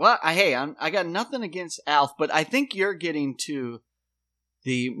 Okay. Well, I got nothing against Alf, but I think you're getting to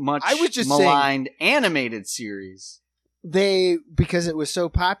the much I was just maligned animated series. Because it was so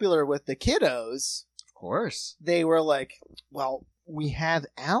popular with the kiddos, Of course. they were like, well, we have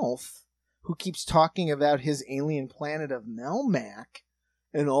Alf, who keeps talking about his alien planet of Melmac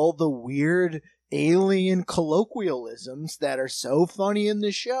and all the weird alien colloquialisms that are so funny in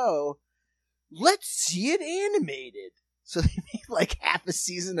the show. Let's see it animated. So they made like half a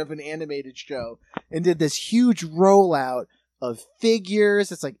season of an animated show and did this huge rollout of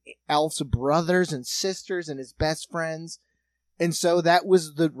figures. It's like Alf's brothers and sisters and his best friends. And so that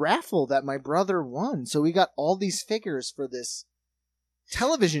was the raffle that my brother won. So we got all these figures for this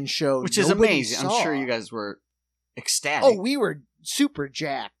television show, Which is nobody amazing. saw. I'm sure you guys were ecstatic. Oh, we were super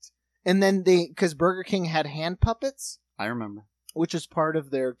jacked. And then because Burger King had hand puppets, I remember. which was part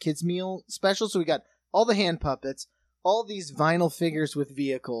of their kids meal special. So we got all the hand puppets, all these vinyl figures with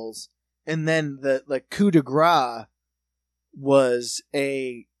vehicles, and then the coup de grace was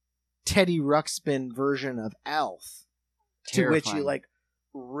a Teddy Ruxpin version of Alf, to which you Terrifying. like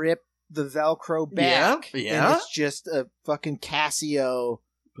rip the Velcro back, yeah. and it's just a fucking Casio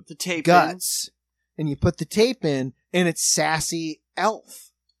Put the tape guts, and you put the tape in, and it's sassy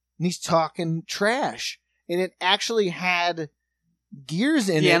Elf, and he's talking trash, and it actually had gears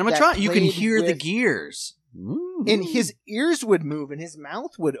in in. The it. animatronic. that You can played hear the with- gears. and his ears would move, and his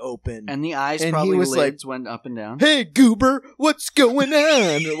mouth would open, And the eyes and he probably was like, lids went up and down. "Hey, goober, what's going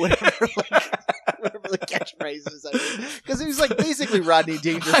on?" or whatever, whatever the catchphrases. Because he was like basically Rodney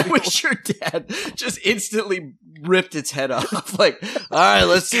Dangerfield. I wish your dad just instantly ripped its head off. Like, all right,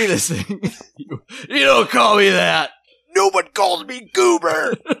 let's see this thing. You don't call me that. No one calls me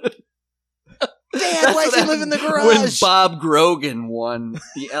Goober. Dad, why'd you live in the garage? When Bob Grogan won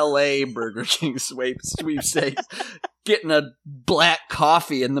the L.A. Burger King sweepstakes, getting a black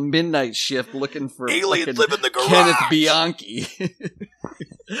coffee in the midnight shift, looking for aliens live in the garage. Kenneth Bianchi.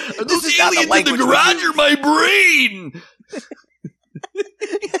 Those is not the aliens in the language we garage use. are my brain.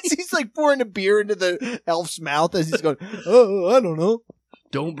 He's like pouring a beer into the elf's mouth as he's going, oh, I don't know.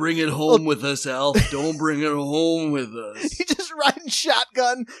 Don't bring it home with us, Alf. Don't bring it home with us. He's just riding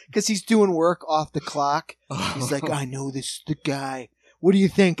shotgun because he's doing work off the clock. He's like, I know this the guy. What do you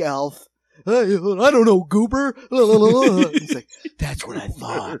think, Alf? I don't know, Goober. He's like, that's what I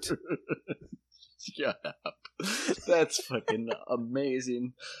thought. Shut up. That's fucking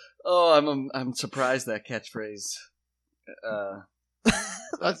amazing. Oh, I'm surprised that catchphrase.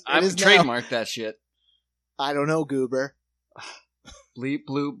 I've trademarked that shit. I don't know, Goober. Bleep,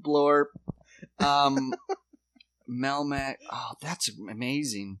 bloop, blorp. Melmac. Oh, that's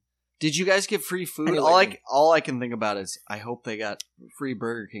amazing. Did you guys get free food? Anyway, all I can think about is I hope they got free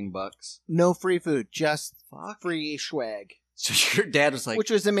Burger King bucks. No free food, just free swag. So your dad was like, which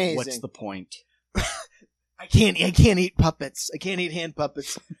was amazing. What's the point? I can't eat puppets. I can't eat hand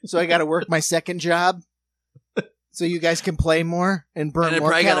puppets. So I got to work my second job. So you guys can play more and burn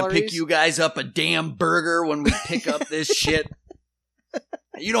more calories. And I probably got to pick you guys up a damn burger when we pick up this shit.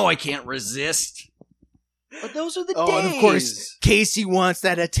 You know I can't resist. But those are the days. And of course, Casey wants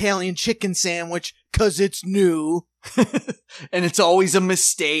that Italian chicken sandwich because it's new. And it's always a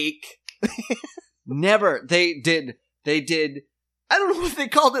mistake. Never. They did. I don't know what they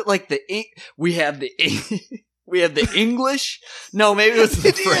called it. Like we have the English. No, maybe it was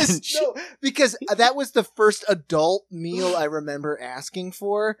the French. No, because that was the first adult meal I remember asking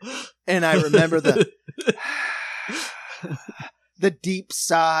for. And I remember the deep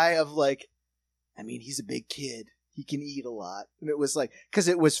sigh of like, I mean, he's a big kid. He can eat a lot. And it was like, because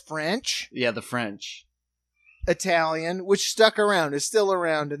it was French. Yeah, the French. Italian, which stuck around, is still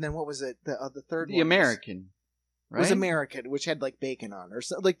around. And then what was it? The third one? The American. Right? Was American, which had like bacon on it. Or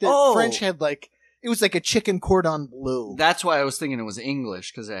something. Like the French had like, it was like a chicken cordon bleu. That's why I was thinking it was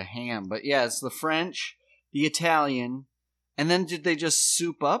English, because of ham. But yeah, it's the French, the Italian. And then did they just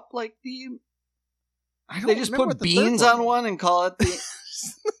soup up like the... They just put beans on one and call it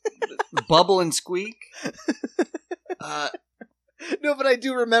the Bubble and Squeak. No, but I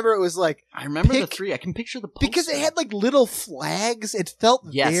do remember it was like... I remember the three. I can picture the poster. Because it had like little flags. It felt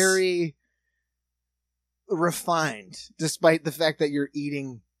very refined, despite the fact that you're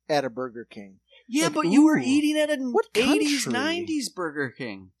eating at a Burger King. Yeah, like, but you were eating at an 80s, 90s Burger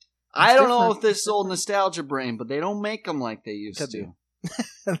King. It's I don't know if this old nostalgia brain, but they don't make them like they used to.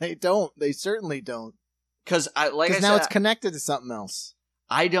 They don't. They certainly don't. Because now it's connected to something else.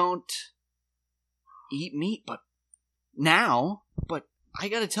 I don't eat meat, but I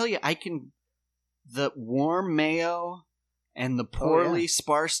gotta tell you, the warm mayo and the poorly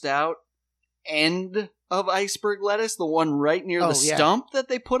sparsed out end of iceberg lettuce, the one right near the stump that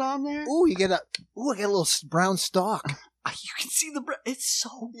they put on there. Ooh, I get a little brown stalk. You can see it's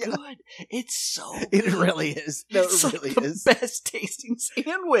so good. It's so good. It really is. No, it's it really like is. the best tasting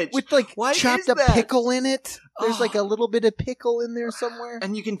sandwich. With like chopped up pickle in it. There's like a little bit of pickle in there somewhere.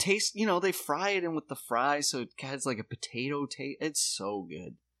 And you can taste, they fry it in with the fries, so it has like a potato taste. It's so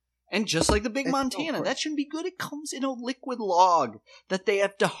good. And just like the Big Montana, that shouldn't be good. It comes in a liquid log that they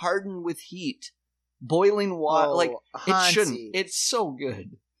have to harden with heat. Boiling water. It shouldn't. It's so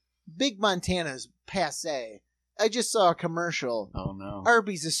good. Big Montana's passé. I just saw a commercial. Oh, no.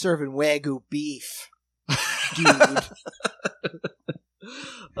 Arby's is serving Wagyu beef. Dude.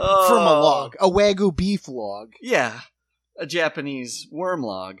 From a log. A Wagyu beef log. Yeah. A Japanese worm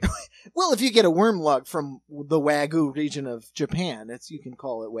log. Well, if you get a worm log from the Wagyu region of Japan, you can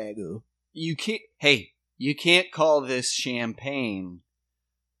call it Wagyu. You can't call this champagne.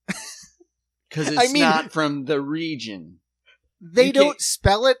 Because it's not from the region. They don't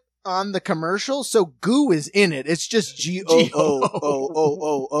spell it on the commercial, so goo is in it. It's just Gooo.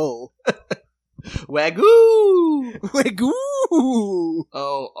 Wagyu! Wagyu!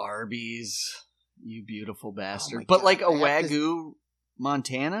 Oh, Arby's. You beautiful bastard. Oh but God, like a Wagyu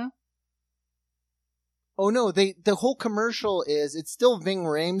Montana? Oh no, the whole commercial it's still Ving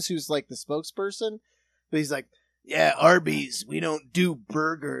Rhames who's like the spokesperson, but he's like, yeah, Arby's, we don't do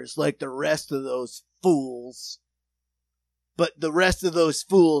burgers like the rest of those fools. But the rest of those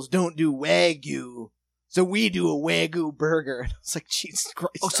fools don't do Wagyu. So we do a Wagyu burger. And I was like, Jesus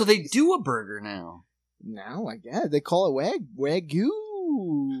Christ. Oh, so they do a burger now. Now, I guess they call it Wagyu.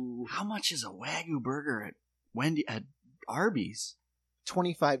 How much is a Wagyu burger at Arby's?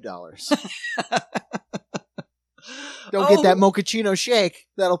 $25. Don't get that mochaccino shake.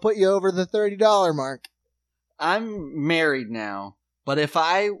 That'll put you over the $30 mark. I'm married now, but if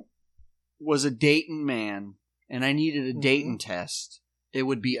I was a Dayton man and I needed a Dayton test, it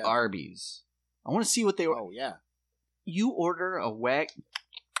would be Arby's. I want to see what they were. Oh, yeah. You order a Wagyu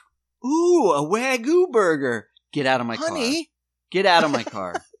burger. Get out of my car. Get out of my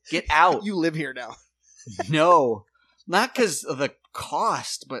car. Get out. You live here now. No. Not because of the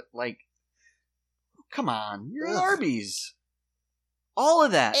cost, but like, come on. You're at Arby's. All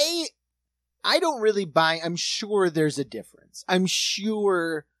of that. I don't really buy. I'm sure there's a difference. I'm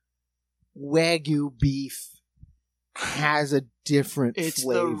sure Wagyu beef has a different flavor. It's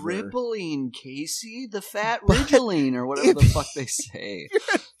the Rippling, Casey. The fat Ridgeline, or whatever the fuck they say. If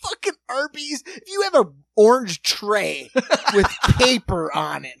you're at fucking Arby's, if you have an orange tray with paper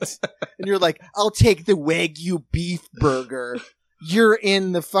on it, and you're like, I'll take the Wagyu beef burger, you're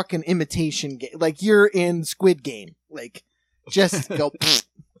in the fucking imitation game. Like, you're in Squid Game. Like, just go...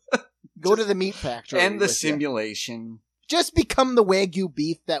 Go to the meat factory. And the simulation. Just become the Wagyu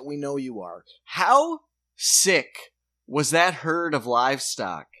beef that we know you are. How sick was that herd of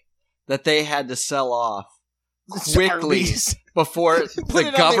livestock that they had to sell off quickly before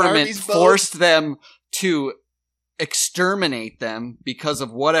the government forced them to exterminate them because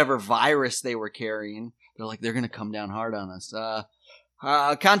of whatever virus they were carrying? They're like, they're going to come down hard on us.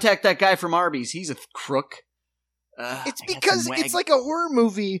 Contact that guy from Arby's. He's a crook. It's because it's like a horror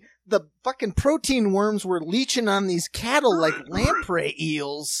movie. The fucking protein worms were leeching on these cattle like lamprey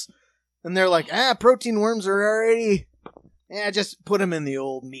eels. And they're like, protein worms are already... just put them in the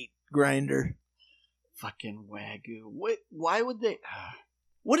old meat grinder. Fucking Wagyu. Why would they...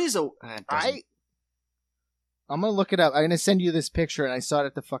 What is a... I'm going to look it up. I'm going to send you this picture, and I saw it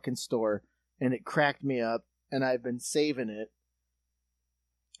at the fucking store, and it cracked me up, and I've been saving it.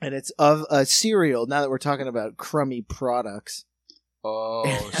 And it's of a cereal, now that we're talking about crummy products. Oh,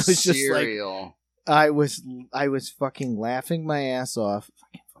 I was cereal. Just like, I was fucking laughing my ass off. If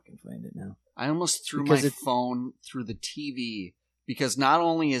I can fucking find it now. I almost threw my phone through the TV because not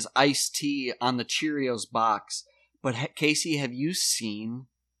only is iced tea on the Cheerios box, but Casey, have you seen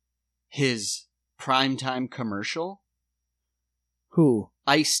his primetime commercial? Who?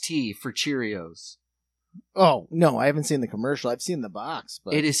 Iced tea for Cheerios. Oh, no, I haven't seen the commercial. I've seen the box.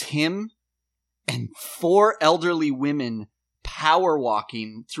 But it is him and 4 elderly women power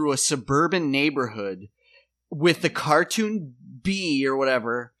walking through a suburban neighborhood with the cartoon bee or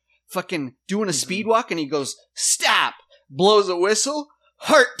whatever fucking doing a speed walk, and he goes, stop, blows a whistle,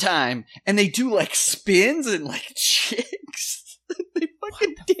 heart time, and they do like spins and like chicks. They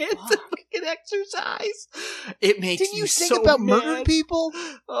fucking dance and fucking exercise. It makes Didn't you think so about mad. murdering people?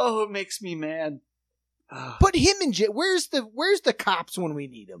 Oh, it makes me mad. Put him in jail. Where's the cops when we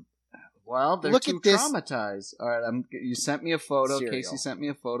need them? Well, they're Look too at this. traumatized. All right, you sent me a photo. Cereal. Casey sent me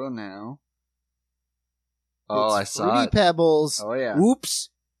a photo now. Oh, It's I saw Fruity it. Pebbles. Oh, yeah.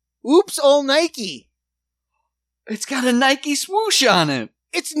 Oops, old Nike. It's got a Nike swoosh on it.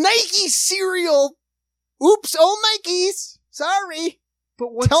 It's Nike cereal. Oops, old Nikes. Sorry.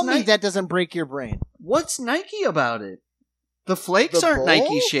 But what's Tell me that doesn't break your brain. What's Nike about it? The flakes The aren't bowl?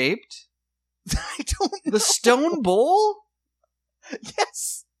 Nike shaped. I don't know. The stone bowl?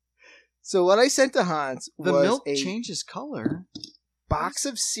 Yes. So what I sent to Hans The was milk a changes color. box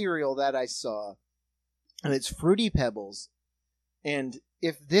of cereal that I saw, and it's Fruity Pebbles. And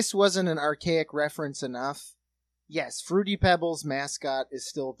if this wasn't an archaic reference enough, yes, Fruity Pebbles mascot is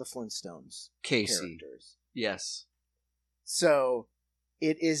still the Flintstones Casey. characters. Yes. So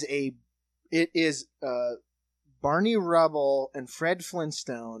it is Barney Rubble and Fred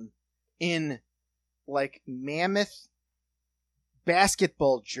Flintstone in like mammoth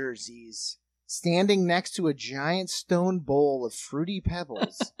basketball jerseys standing next to a giant stone bowl of Fruity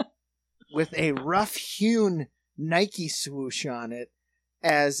Pebbles with a rough-hewn Nike swoosh on it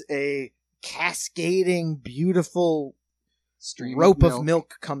as a cascading, beautiful Stream rope of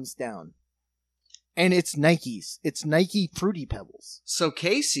milk comes down. And it's Nikes. It's Nike Fruity Pebbles. So,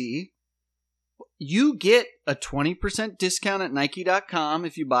 Casey, you get a 20% discount at Nike.com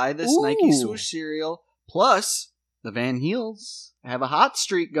if you buy this Ooh. Nike swoosh cereal. Plus, the Van Heels have a hot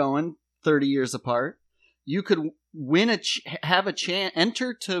streak going 30 years apart. You could win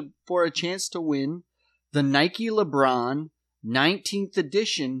enter for a chance to win the Nike LeBron 19th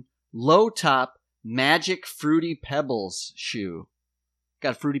edition low top Magic Fruity Pebbles shoe.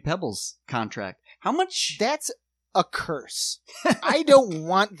 Got a Fruity Pebbles contract. How much? That's a curse. I don't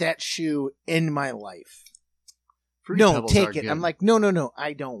want that shoe in my life. Fruity No, Pebbles take are it. good. I'm like, no,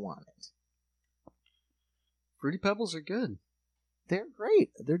 I don't want it. Fruity Pebbles are good. They're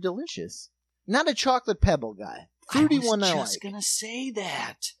great. They're delicious. Not a chocolate pebble guy. Fruity one I I like. was just gonna say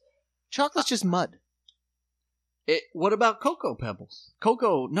that. Chocolate's just mud. What about Cocoa Pebbles?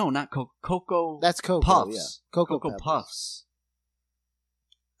 Cocoa, no, not Cocoa. Cocoa That's Cocoa. Puffs. Yeah. Cocoa Pebbles. Puffs.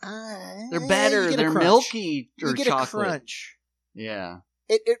 They're You better. get a They're crunch. milky or You get chocolate. a crunch. Yeah.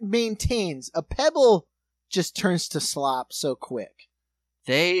 It maintains. A pebble just turns to slop so quick.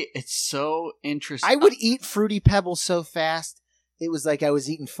 It's so interesting. I would eat Fruity Pebbles so fast, it was like I was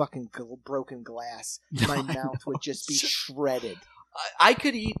eating fucking broken glass. My mouth would just be shredded. I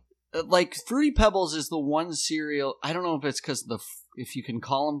could eat, like, Fruity Pebbles is the one cereal. I don't know if it's because if you can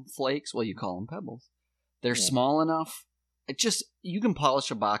call them flakes, well, you call them pebbles. They're small enough. You can polish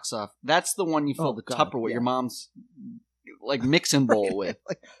a box off. That's the one you fill the Tupperware, your mom's, like, mixing bowl with.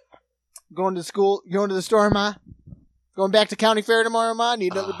 Like, going to school, going to the store, Ma? Going back to county fair tomorrow, Ma?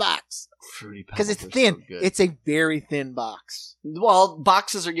 Need another box. Fruity Pebbles. Because it's thin. So good. It's a very thin box. Well,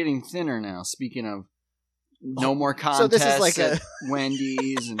 boxes are getting thinner now. Speaking of no more contests So this is like at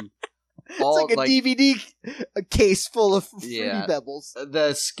Wendy's and It's all like a DVD case full of Fruity Pebbles.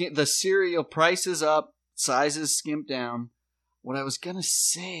 The cereal price is up, sizes skimp down. What I was gonna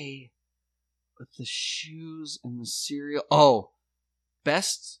say with the shoes and the cereal. Oh,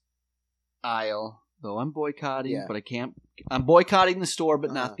 best aisle. Though I'm boycotting, but I can't. I'm boycotting the store,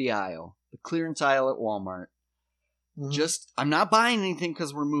 but not the aisle. The clearance aisle at Walmart. Mm-hmm. I'm not buying anything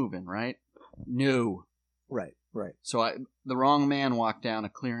because we're moving, right? No. Right. So the wrong man walked down a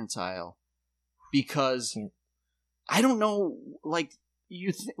clearance aisle because I don't know, like,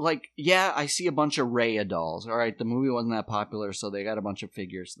 I see a bunch of Raya dolls. All right, the movie wasn't that popular, so they got a bunch of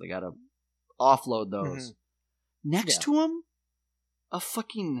figures. So they got to offload those. Next to him, a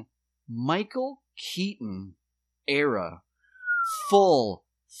fucking Michael Keaton era, full,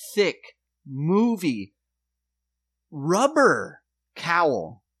 thick movie rubber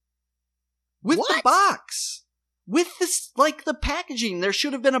cowl with the box, with this, like, the packaging. There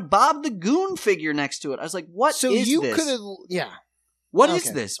should have been a Bob the Goon figure next to it. I was like, what is this? So you could have, What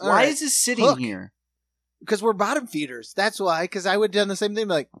is this? Why is this sitting here? Because we're bottom feeders. That's why. Because I would have done the same thing.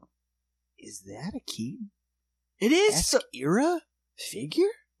 Like, is that a Keaton? It is era figure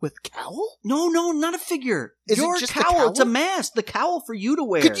with cowl? No, not a figure. Is Your it just cowl. It's a mask. The cowl for you to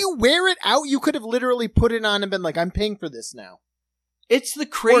wear. Could you wear it out? You could have literally put it on and been like, I'm paying for this now. It's the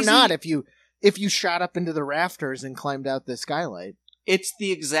crazy. Or not if you shot up into the rafters and climbed out the skylight. It's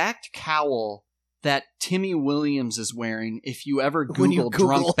the exact cowl that Timmy Williams is wearing. If you ever Google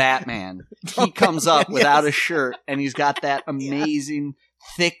Drunk Batman, he comes up without a shirt and he's got that amazing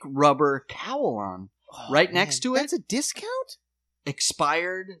thick rubber cowl on. Next to it. That's a discount?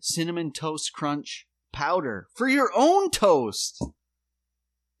 Expired Cinnamon Toast Crunch powder for your own toast.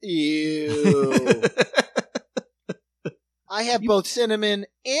 Ew. I have both cinnamon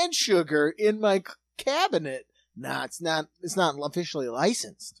and sugar in my cabinet. Nah, it's not officially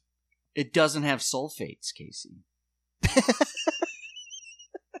licensed. It doesn't have sulfates, Casey.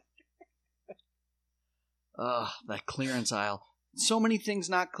 Ugh, that clearance aisle. So many things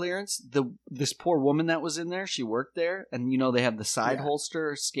not clearance. This poor woman that was in there, she worked there, and they have the side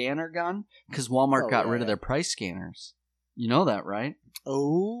holster scanner gun because Walmart got rid of their price scanners. You know that, right?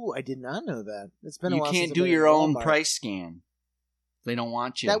 Oh, I did not know that. It's been a while. You can't do your own price scan. They don't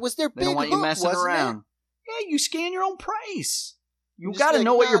want you. That was their big They don't want you messing wasn't around. It? Yeah, you scan your own price. You Just got to like,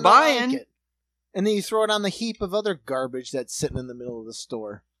 know what you're buying. Like and then you throw it on the heap of other garbage that's sitting in the middle of the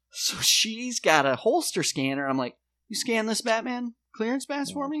store. So she's got a holster scanner. I'm like, you scan this Batman clearance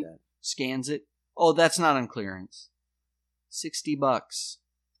mask for me? Scans it. Oh, that's not on clearance. $60.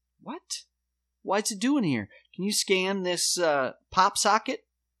 What? What's it doing here? Can you scan this pop socket?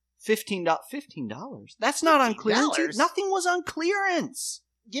 $15. That's not on clearance. Nothing was on clearance.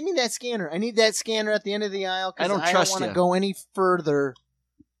 Give me that scanner. I need that scanner at the end of the aisle because I don't want to go any further.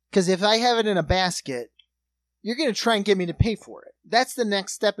 Because if I have it in a basket, you're going to try and get me to pay for it. That's the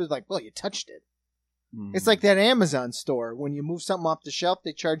next step is like, well, you touched it. Mm. It's like that Amazon store. When you move something off the shelf,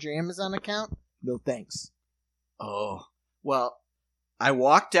 they charge your Amazon account. No thanks. Oh, well, I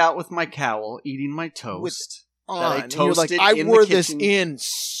walked out with my cowl, eating my toast. I toasted I wore this in,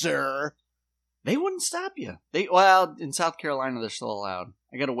 sir. They wouldn't stop you. In South Carolina, they're still allowed.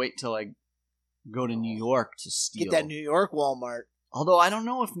 I got to wait till I go to New York to steal. Get that New York Walmart. Although I don't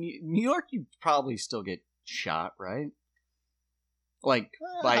know if New York, you probably still get shot, right? Like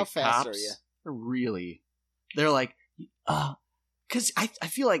by how fast cops. Are you? Really? They're like, because I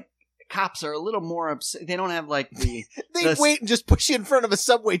feel like cops are a little more upset. They don't have like the. They wait and just push you in front of a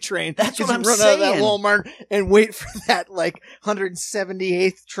subway train. That's what You I'm run out of that saying. Walmart and wait for that like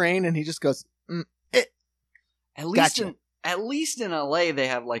 178th train, and he just goes. At least Gotcha. at least in LA, they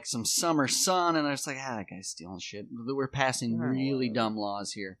have like some summer sun, and they're just like, that guy's stealing shit. We're passing really dumb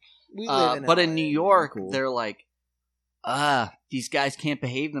laws here. We live But LA, in New York, cool. they're like, these guys can't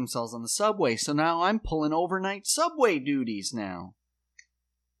behave themselves on the subway, so now I'm pulling overnight subway duties now.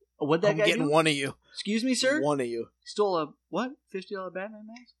 What'd that I'm guy getting do? one of you. Excuse me, sir? One of you. Stole a, what? $50 Batman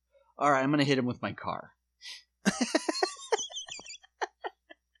mask? Alright, I'm gonna hit him with my car.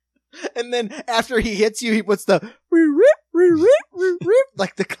 And then after he hits you, he puts the re-rip,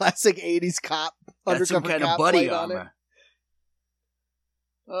 like the classic 80s cop Got some undercover kind of cop buddy light on it. armor.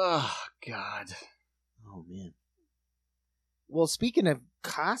 Oh, God. Oh, man. Well, speaking of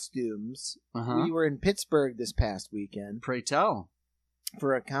costumes, Uh-huh. we were in Pittsburgh this past weekend Pray tell.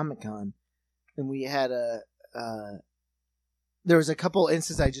 for a Comic-Con, and we had there was a couple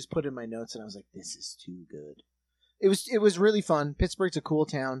instances I just put in my notes, and I was like, this is too good. It was really fun. Pittsburgh's a cool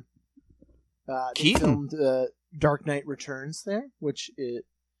town. They Keaton. filmed Dark Knight Returns there,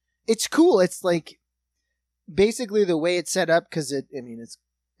 it's cool. It's like basically the way it's set up because it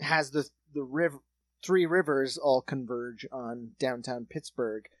has the three rivers all converge on downtown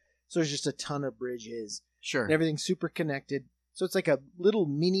Pittsburgh, so there's just a ton of bridges Sure. and everything's super connected. So it's like a little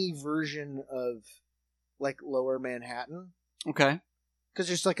mini version of like Lower Manhattan Okay. because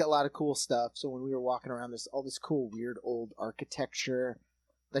there's like a lot of cool stuff. So when we were walking around, there's all this cool weird old architecture.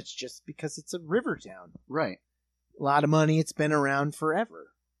 That's just because it's a river town. Right. A lot of money. It's been around forever.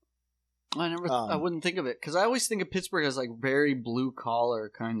 I wouldn't think of it because I always think of Pittsburgh as like very blue collar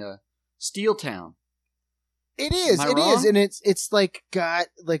kind of steel town. It is. Am I It wrong? is, and it's like got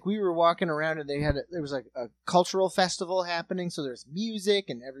like we were walking around and there was like a cultural festival happening, so there's music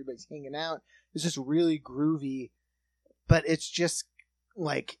and everybody's hanging out. It's just really groovy, but it's just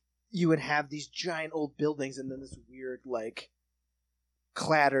like you would have these giant old buildings and then this weird like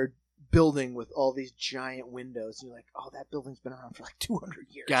clattered building with all these giant windows. And you're like, oh, that building's been around for like 200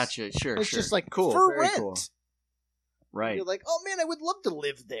 years. Gotcha. Sure. It's sure. just like cool. for very rent. cool. Right. You're like, oh man, I would love to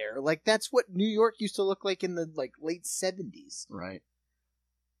live there. Like that's what New York used to look like in the like late 70s. Right.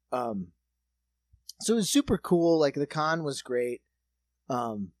 So it was super cool. Like the con was great.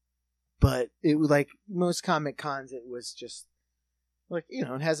 But it was like most Comic Cons, it was just like, it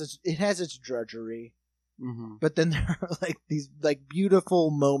has its drudgery. Mm-hmm. But then there are like these like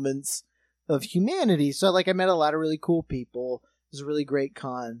beautiful moments of humanity. So like I met a lot of really cool people. It was a really great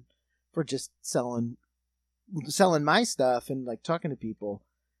con for just selling my stuff and like talking to people.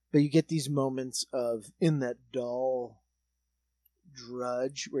 But you get these moments of in that dull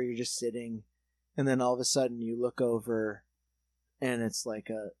drudge where you're just sitting and then all of a sudden you look over and it's like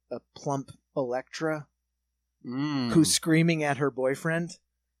a plump Elektra who's screaming at her boyfriend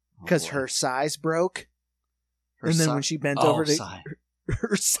because her size broke. And then when she bent over to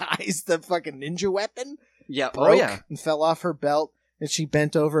her size, the fucking ninja weapon broke and fell off her belt, and she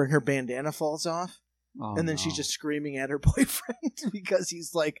bent over and her bandana falls off. Oh, and then she's just screaming at her boyfriend because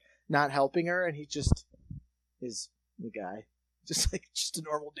he's like not helping her, and he just is the guy. Just a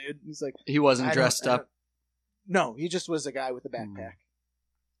normal dude. He's like, he wasn't dressed up. No, he just was a guy with a backpack.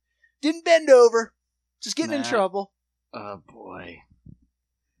 Didn't bend over. Just getting in trouble. Oh boy.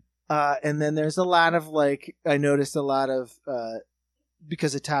 And then there's a lot of like I noticed a lot of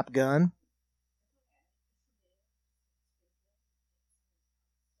because of Top Gun.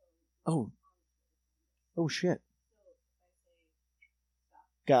 Oh shit.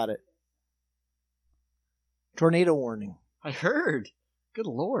 Got it. Tornado warning. I heard. Good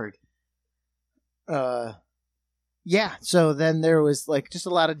lord. Yeah, so then there was like just a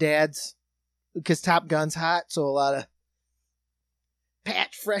lot of dads because Top Gun's hot, so a lot of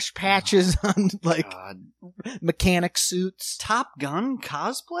fresh patches on like God. mechanic suits. Top Gun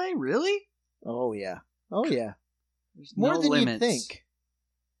cosplay? Really? Oh yeah. There's More no than limits. you'd think.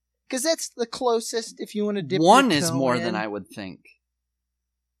 Because that's the closest if you want to dip One your is toe more in. than I would think.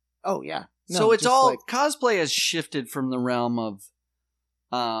 Oh yeah. No, So it's just all like, cosplay has shifted from the realm of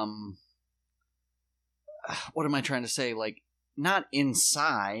what am I trying to say? Like not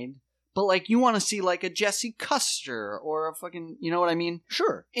inside, but like you want to see like a Jesse Custer or a fucking, you know what I mean?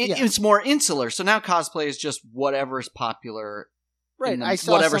 sure. It's more insular. So now cosplay is just whatever's popular. Right. in the- I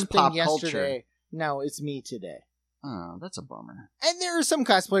saw whatever's something pop yesterday. culture. Now it's me today. Oh, that's a bummer. And there are some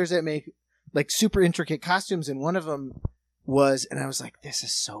cosplayers that make like super intricate costumes, and one of them was, and I was like, this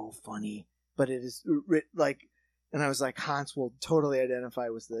is so funny, but it is like, and I was like, Hans will totally identify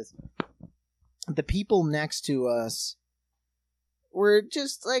with this. The people next to us were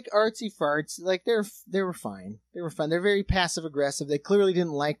just like artsy farts. Like they were fine. They were fine. They're very passive aggressive. They clearly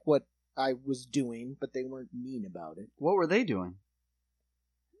didn't like what I was doing, but they weren't mean about it. What were they doing?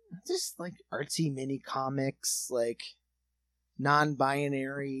 Just like artsy mini comics, like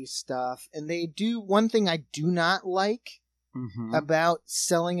non-binary stuff. And they do one thing I do not like about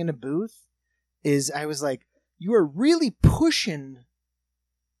selling in a booth is I was like, you are really pushing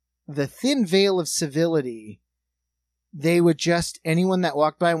the thin veil of civility. They would just, anyone that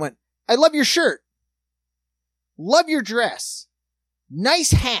walked by went, I love your shirt. Love your dress.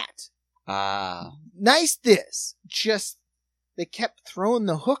 Nice hat. Nice this. Just, they kept throwing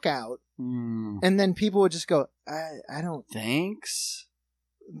the hook out. And then people would just go, I don't. Thanks.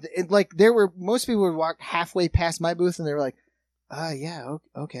 Like, most people would walk halfway past my booth and they were like, yeah,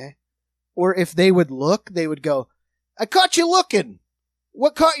 okay. Or if they would look, they would go, I caught you looking.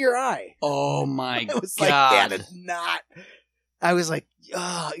 What caught your eye? Oh my God. I was like, that is not. I was like,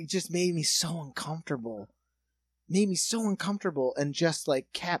 it just made me so uncomfortable. And just like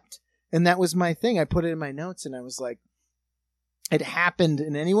kept. And that was my thing. I put it in my notes and I was like, it happened.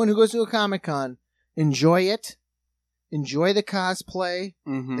 And anyone who goes to a Comic-Con, enjoy it. Enjoy the cosplay.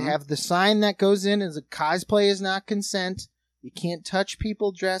 They have the sign that goes in as a cosplay is not consent. You can't touch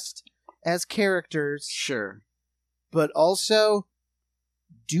people dressed as characters. Sure. But also,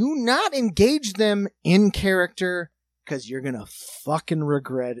 do not engage them in character because you're going to fucking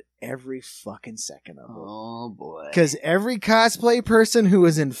regret every fucking second of it. Oh, boy. Because every cosplay person who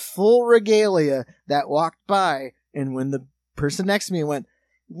was in full regalia that walked by, and when the person next to me went,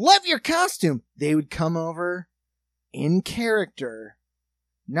 love your costume, they would come over in character,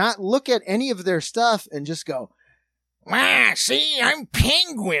 not look at any of their stuff, and just go, wow, see, I'm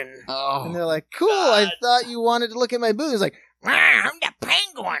Penguin. Oh, and they're like, cool, God. I thought you wanted to look at my booth. It's like, wow, I'm the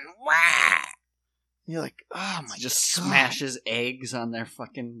Penguin. Wow. And you're like, oh my God. Just smashes eggs on their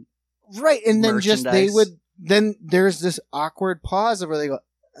fucking right. And then then there's this awkward pause where they go,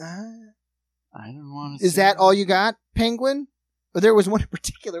 I don't want to. Is that all you got, Penguin? But there was one in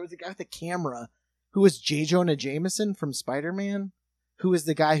particular. It was the guy with the camera who was J. Jonah Jameson from Spider-Man, who is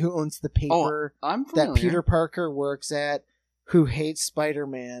the guy who owns the paper that Peter Parker works at, who hates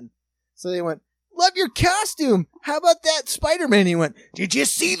Spider-Man. So they went, love your costume. How about that Spider-Man? He went, did you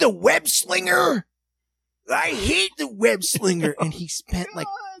see the web slinger? I hate the web slinger. And he spent like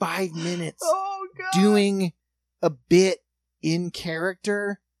 5 minutes doing a bit in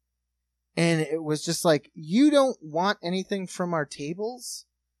character. And it was just like, you don't want anything from our tables?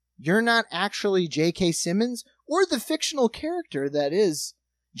 You're not actually J.K. Simmons or the fictional character that is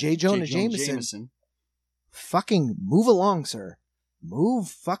J. Jonah Jameson. Fucking move along, sir. Move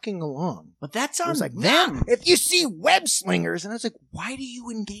fucking along. But that's on like them. If you see web slingers, and I was like, why do you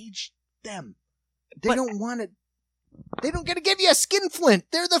engage them? They don't want it. They don't get to give you a skin flint.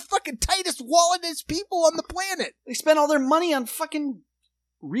 They're the fucking tightest, walletest people on the planet. They spend all their money on fucking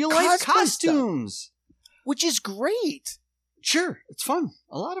real life costumes, stuff, which is great. Sure, it's fun.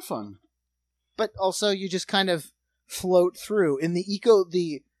 A lot of fun. But also, you just kind of float through in the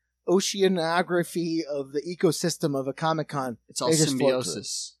oceanography of the ecosystem of a Comic-Con. It's all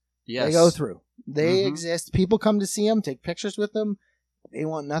symbiosis. Yes. They go through. They exist. People come to see them, take pictures with them. They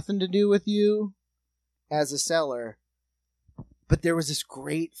want nothing to do with you as a seller. But there was this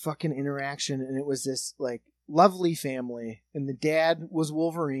great fucking interaction, and it was this like lovely family, and the dad was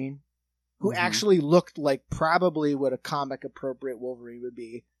Wolverine, who actually looked like probably what a comic appropriate Wolverine would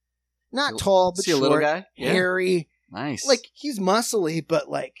be. Not tall, but short, a little guy? Hairy. Nice. Like, he's muscly, but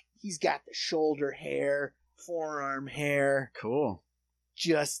like, he's got the shoulder hair, forearm hair. Cool.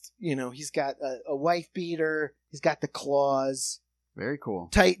 Just, he's got a wife beater. He's got the claws. Very cool.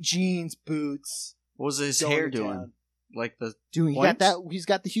 Tight jeans, boots. What was his hair doing? Like the he's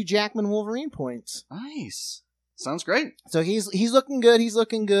got the Hugh Jackman Wolverine points. Nice. Sounds great. So he's looking good. He's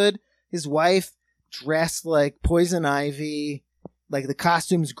looking good. His wife dressed like Poison Ivy. Like, the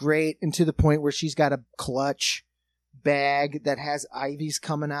costume's great, and to the point where she's got a clutch bag that has ivies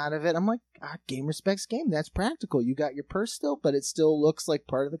coming out of it. I'm like, game respects game. That's practical. You got your purse still, but it still looks like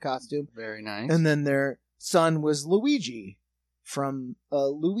part of the costume. Very nice. And then their son was Luigi from a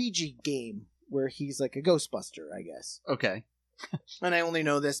Luigi game where he's like a Ghostbuster, I guess. Okay. And I only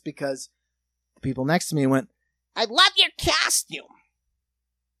know this because the people next to me went, I love your costume.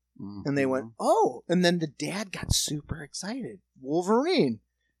 And they went, oh. And then the dad got super excited. Wolverine.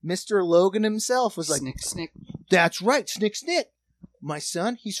 Mr. Logan himself was like, Snick, snick. That's right, Snick, snick. My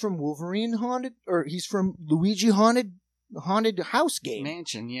son, he's from Wolverine Haunted, or he's from Luigi Haunted House game.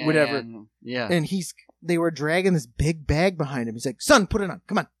 Mansion, yeah. Whatever. Yeah. And they were dragging this big bag behind him. He's like, son, put it on.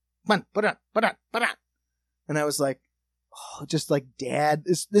 Come on. Put it on. And I was like, just like dad.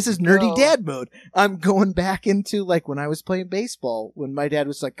 This is nerdy dad mode. I'm going back into like when I was playing baseball, when my dad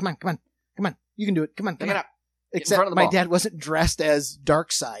was like, come on, you can do it. Come on. Pick it up. Except my dad wasn't dressed as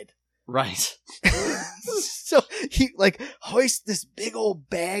Darkseid. Right. So he like hoists this big old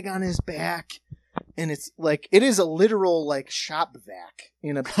bag on his back, and it's like it is a literal like shop vac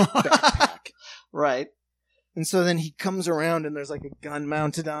in a backpack. Right. And so then he comes around and there's like a gun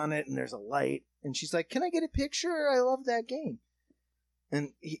mounted on it and there's a light, and she's like, "Can I get a picture? I love that game."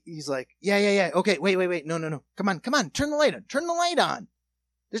 And he's like, "Yeah. Okay, wait. No. Come on. Turn the light on.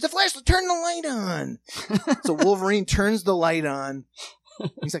 There's a flashlight. Turn the light on." So Wolverine turns the light on.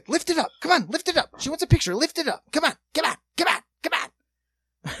 He's like, "Lift it up. Come on, lift it up. She wants a picture. Lift it up. Come on.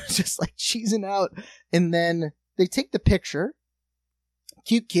 Just like cheesing out. And then they take the picture.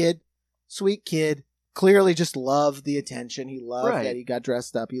 Cute kid. Sweet kid. Clearly just loved the attention. He loved that he got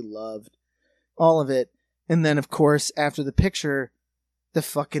dressed up. He loved all of it. And then, of course, after the picture, the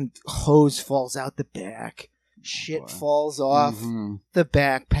fucking hose falls out the back. Shit falls off the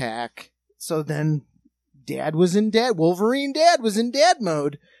backpack. So then Wolverine dad was in dad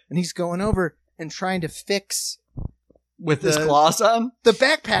mode, and he's going over and trying to fix with his claws on. The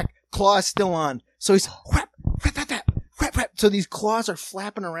backpack claw is still on. So he's whap. So these claws are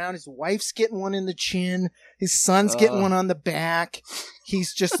flapping around. His wife's getting one in the chin. His son's getting one on the back.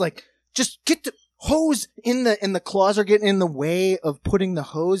 He's just like, just get the hose in the claws are getting in the way of putting the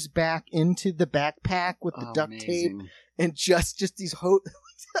hose back into the backpack with the duct tape, and just these hose.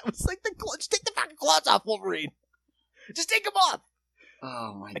 That was like the claws. Just take the fucking claws off, Wolverine. Just take them off.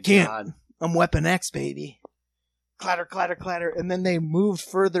 Oh my god! I can't. I'm Weapon X, baby. Clatter, clatter, clatter, and then they moved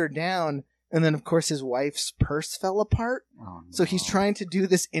further down, and then of course his wife's purse fell apart. Oh, no. So he's trying to do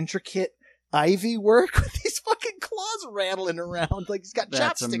this intricate Ivy work with these fucking claws rattling around, like he's got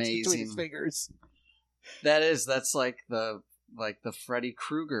chopsticks between his fingers. That's like the Freddy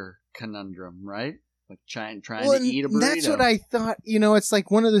Krueger conundrum, right? Like trying to eat a burrito. That's what I thought. It's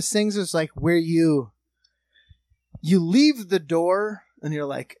like one of those things is like where you leave the door and you're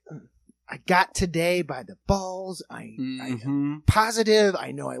like, I got today by the balls. I'm positive.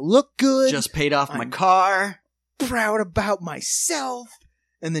 I know I look good. Just paid off my car. Proud about myself.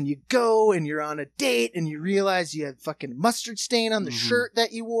 And then you go and you're on a date and you realize you have fucking mustard stain on the shirt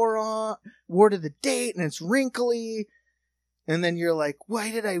that you wore to the date, and it's wrinkly. And then you're like,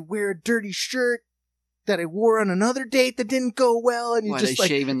 why did I wear a dirty shirt that I wore on another date that didn't go well? And you just like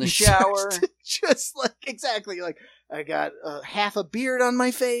shave in the shower. Just like exactly like I got half a beard on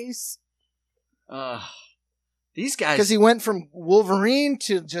my face. These guys, because he went from Wolverine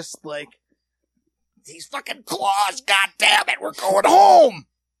to just like these fucking claws. God damn it, we're going home.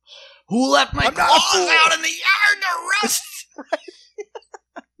 Who left my claws out in the yard to rest?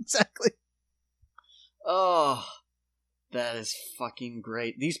 Right. Exactly. Oh. That is fucking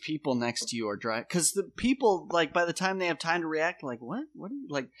great. These people next to you are dry. Because the people, like, by the time they have time to react, like, what? What are you,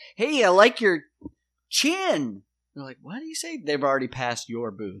 like, hey, I like your chin. They're like, what do you say? They've already passed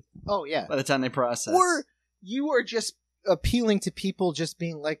your booth. Oh, yeah. By the time they process. Or you are just appealing to people just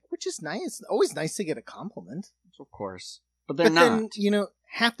being like, which is nice. It's always nice to get a compliment. Of course. But they're not. Then,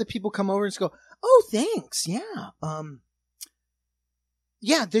 half the people come over and just go, oh, thanks. Yeah.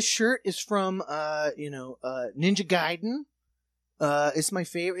 Yeah, this shirt is from, Ninja Gaiden. It's my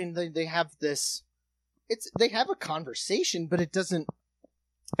favorite, and they have this. They have a conversation, but it doesn't.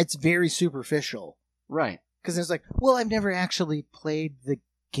 It's very superficial, right? Because it's like, well, I've never actually played the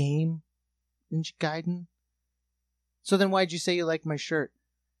game Ninja Gaiden. So then, why'd you say you like my shirt?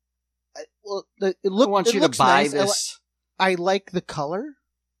 I want you to buy nice. this. I like the color.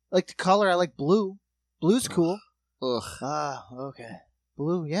 I like blue. Blue's cool. Ugh. Okay.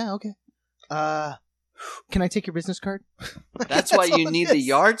 Blue, yeah, okay. Can I take your business card? That's why you need the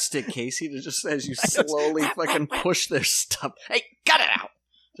yardstick, Casey, to just as you slowly fucking push their stuff. Hey, cut it out!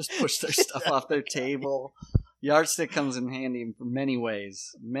 Just push their stuff off their table. Yardstick comes in handy in many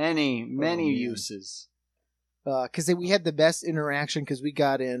ways. Many uses. Because we had the best interaction because we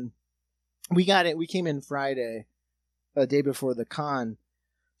came in Friday, a day before the con,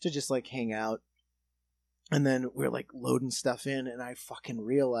 to just like hang out. And then we're like loading stuff in, and I fucking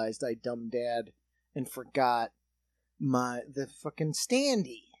realized I dumb dad and forgot the fucking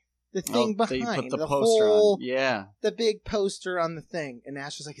standee, the thing behind you put the the poster whole, on. Yeah, the big poster on the thing. And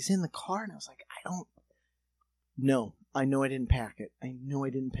Ash was like, "Is it in the car?" And I was like, "No, I know I didn't pack it. I know I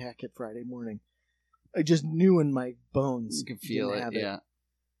didn't pack it Friday morning. I just knew in my bones. You could feel it. Yeah.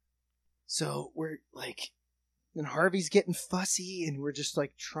 So we're like, and Harvey's getting fussy, and we're just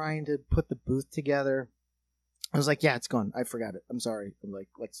like trying to put the booth together. I was like, yeah, it's gone. I forgot it. I'm sorry. I'm like,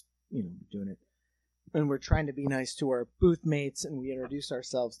 let's, doing it. and we're trying to be nice to our booth mates, and we introduce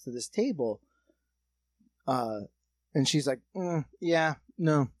ourselves to this table. And she's like, yeah,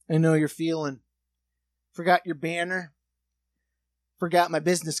 no, I know you're feeling. Forgot your banner. Forgot my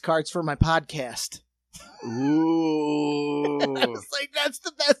business cards for my podcast. Ooh. I was like, that's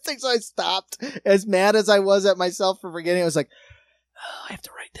the best thing. So I stopped. As mad as I was at myself for forgetting, I was like, oh, I have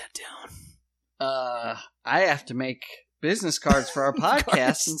to write that down. I have to make business cards for our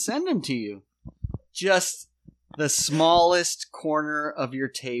podcast and send them to you. Just the smallest corner of your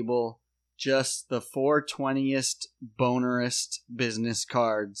table. Just the 420th, bonerest business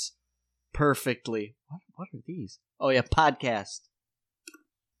cards. Perfectly. What are these? Oh, yeah, podcast.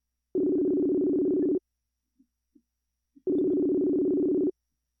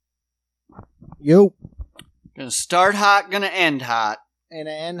 Yo. Gonna start hot, gonna end hot. And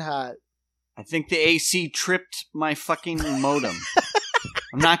I end hot. I think the AC tripped my fucking modem.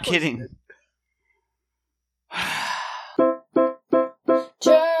 I'm not kidding.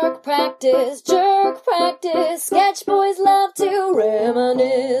 Jerk practice, sketch boys love to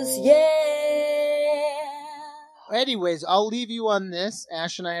reminisce, yeah. Anyways, I'll leave you on this.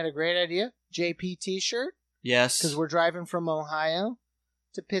 Ash and I had a great idea. JP t-shirt. Yes. Because we're driving from Ohio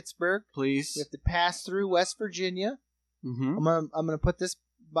to Pittsburgh. Please. We have to pass through West Virginia. Mm-hmm. I'm gonna put this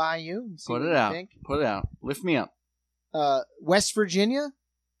by you and see Put what it you out. think. Put it out. Lift me up. West Virginia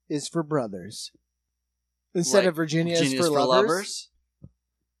is for brothers. Instead Like of Virginia is Virginia's for lovers.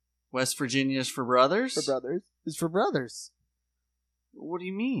 West Virginia is for brothers? For brothers. Is for brothers. What do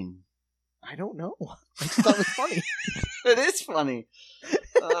you mean? I don't know. I just thought it was funny. It is funny.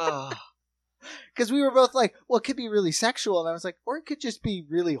 Because we were both like, well, it could be really sexual. And I was like, or it could just be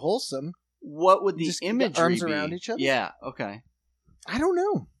really wholesome. What would the Just imagery arms be? around each other? Yeah, okay. I don't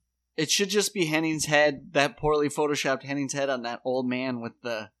know. It should just be Henning's head, that poorly photoshopped Henning's head on that old man with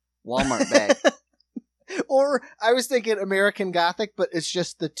the Walmart bag. Or I was thinking American Gothic, but it's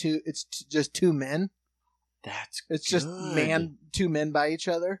just just two men. It's just two men by each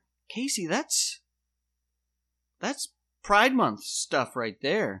other. Casey, that's Pride Month stuff right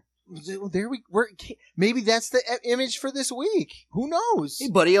there. There we're maybe that's the image for this week. Who knows? Hey,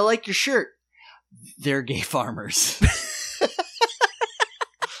 buddy, I like your shirt. They're gay farmers.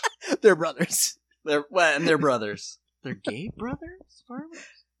 They're brothers. And they're brothers. They're gay brothers? Farmers?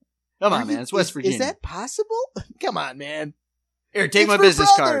 Come on, man. It's West Virginia. Is that possible? Come on, man. Here, take my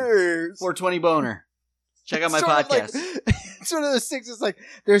business card. 420 boner. Check out my podcast. It's one of those things. It's like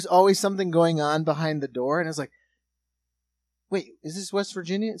there's always something going on behind the door, and it's like, wait, is this West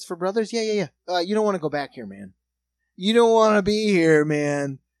Virginia? It's for brothers? Yeah. You don't want to go back here, man. You don't want to be here,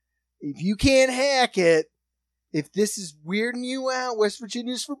 man. If you can't hack it, if this is weirding you out, West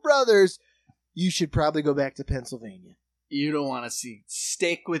Virginia's for brothers, you should probably go back to Pennsylvania. You don't want to see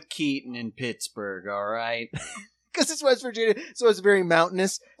Steak with Keaton in Pittsburgh, all right? Because it's West Virginia, so it's very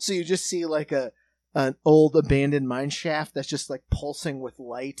mountainous. So you just see like an old abandoned mine shaft that's just like pulsing with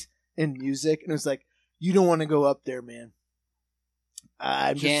light and music. And it's like, you don't want to go up there, man.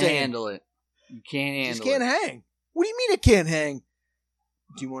 I'm just saying. Can't handle it. You can't handle it. Just can't hang. What do you mean it can't hang?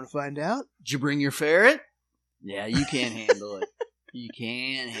 Do you want to find out? Did you bring your ferret? Yeah, you can't handle it. You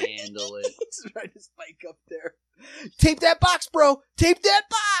can't handle it. He's trying to spike up there. Tape that box, bro. Tape that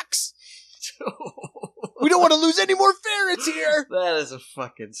box. We don't want to lose any more ferrets here. That is a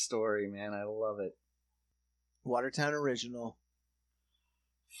fucking story, man. I love it. Watertown original.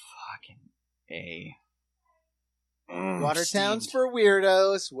 Fucking A. Watertown's Steve. for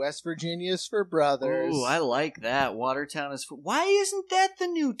weirdos. West Virginia's for brothers. Ooh, I like that. Watertown is for... Why isn't that the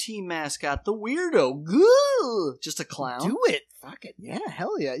new team mascot? The weirdo. Goo! Just a clown. Do it. Fuck it. Yeah,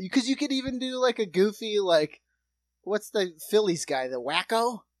 hell yeah. Because you could even do like a goofy, like, what's the Phillies guy? The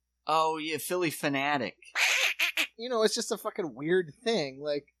Wacko? Oh, yeah, Philly Fanatic. You know, it's just a fucking weird thing.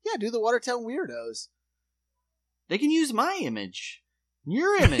 Like, yeah, do the Watertown weirdos. They can use my image.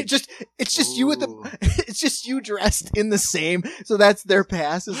 Your image. It's just you with Ooh. it's just you dressed in the same. So that's their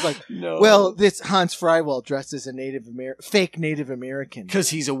pass. It's like, No. well, this Hans Frywell dressed as a fake Native American.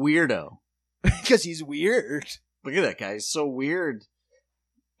 Because he's a weirdo. Because he's weird. Look at that guy. He's so weird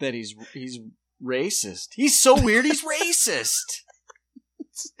that he's racist. He's so weird he's racist.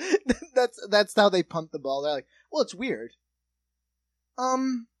 That's how they punt the ball. They're like, well, it's weird.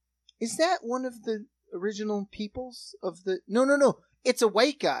 Is that one of the original peoples of the... No. It's a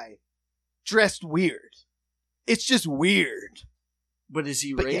white guy dressed weird. It's just weird. But is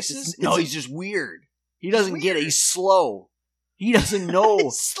he But racist? yes, it's No, a- he's just weird. He doesn't get it. weird. He's slow. He doesn't know.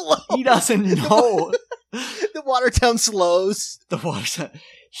 Slow. He doesn't know. The Watertown slows. The water.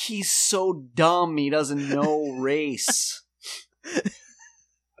 He's so dumb. He doesn't know race.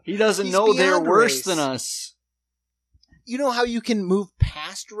 He doesn't He's know they're beyond worse race. than us. You know how you can move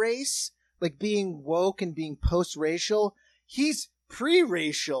past race? Like being woke and being post-racial? He's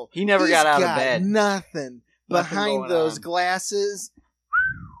pre-racial. He never He's got out of got bed. Nothing behind going those on. glasses.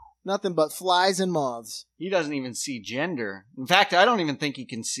 Nothing but flies and moths. He doesn't even see gender. In fact, I don't even think he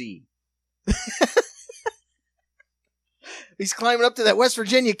can see. He's climbing up to that West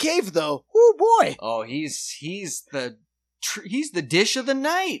Virginia cave, though. Oh boy! Oh, he's the dish of the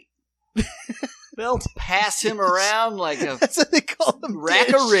night. They'll pass him around like a That's what they call him. rack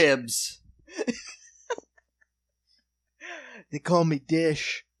Dish. of ribs. They call me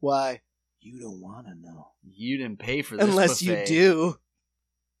Dish. Why? You don't want to know. You didn't pay for this Unless buffet. you do.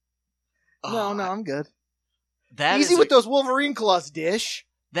 Oh, No, I'm good. That Easy is with those Wolverine claws, Dish.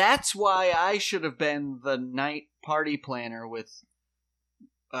 That's why I should have been the night party planner with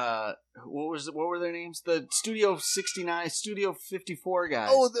what were their names? The Studio 69, Studio 54 guys.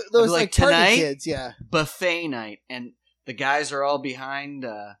 Oh, those like, like party tonight? kids, yeah. Buffet night, and the guys are all behind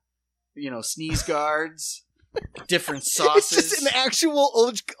sneeze guards, different sauces. It's just an actual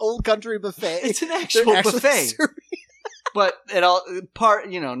old country buffet. It's an They're actual actually buffet. serving- But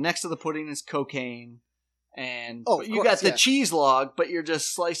next to the pudding is cocaine. And Oh, but of you course, got the yeah. cheese log, but you're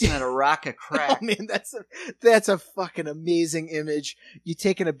just slicing at a rock of crack. Oh man, that's a fucking amazing image. You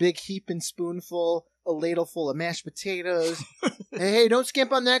taking a big heaping spoonful, a ladle full of mashed potatoes. Hey, don't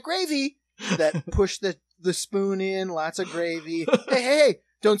skimp on that gravy. That push the spoon in, lots of gravy. Hey,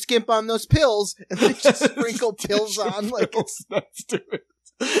 don't skimp on those pills. And they just sprinkle pills on like it's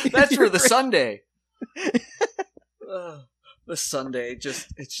That's That's for the Sunday. The Sunday just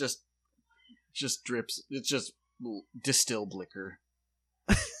drips. It's just distilled liquor.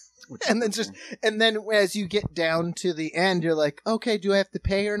 and then as you get down to the end, you're like, okay, do I have to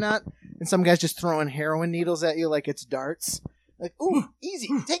pay or not? And some guy's just throwing heroin needles at you like it's darts. Like, ooh, easy,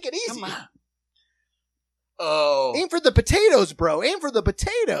 take it easy. Come on. Oh, Aim for the potatoes, bro. Aim for the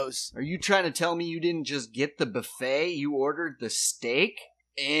potatoes. are you trying to tell me you didn't just get the buffet? You ordered the steak?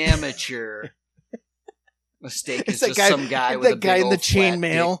 Amateur. A steak It's is that just guy- some guy that with a guy big in the old flat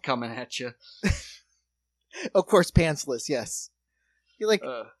chainmail. dick coming at you. Of course, pantsless, yes. You're like,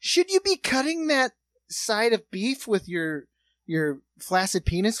 should you be cutting that side of beef with your flaccid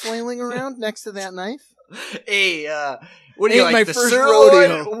penis flailing around next to that knife? Hey, what do you Ain't like? my The first sirloin?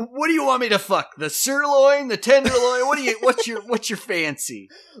 rodeo. What do you want me to fuck? The sirloin, the tenderloin? What's your fancy?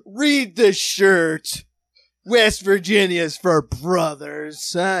 Read the shirt. West Virginia's for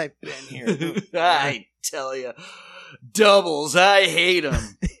brothers. I've been here. I tell you, doubles. I hate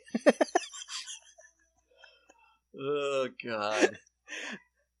them. Oh God.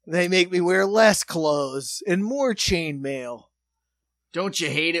 They make me wear less clothes and more chainmail. Don't you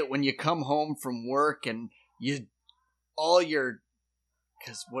hate it when you come home from work and you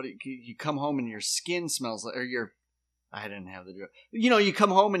come home and your skin smells like, I didn't have the joke. You come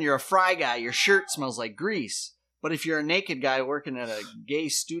home and you're a fry guy, your shirt smells like grease. But if you're a naked guy working at a gay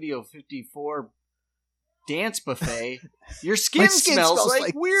Studio 54 dance buffet, your skin, smells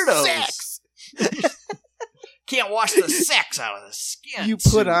like weirdos. Sex. Can't wash the sex out of the skin. You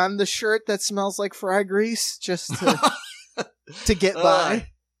put on the shirt that smells like fry grease just to get by.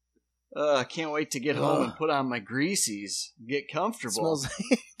 I can't wait to get home and put on my greasies. Get comfortable. Smells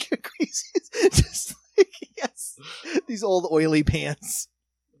like grease. Just like, yes. These old oily pants.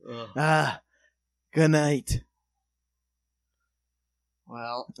 Good night.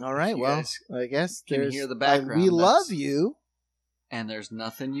 Well, all right. you Well, guys I guess can there's hear the background. we love you, and there's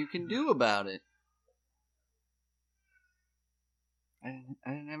nothing you can do about it. I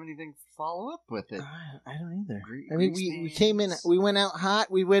didn't have anything to follow up with it. I don't either. Greek I mean, we stands. came in, we went out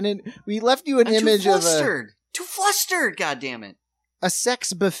hot. We went in. We left you an I'm image too of flustered. Too flustered. God damn it! a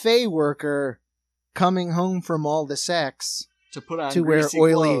sex buffet worker coming home from all the sex To put on to wear greasy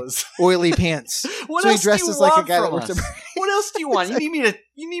oily clothes. oily pants. What So he else dresses do you like a want guy that from works us? at- What else do you want? You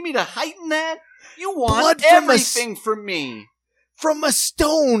need me to heighten that? You want Blood from a everything from me. From a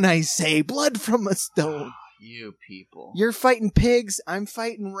stone, I say. Blood from a stone. You people. You're fighting pigs. I'm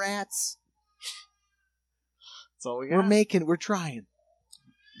fighting rats. That's all we got. We're trying.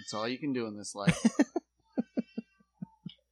 That's all you can do in this life.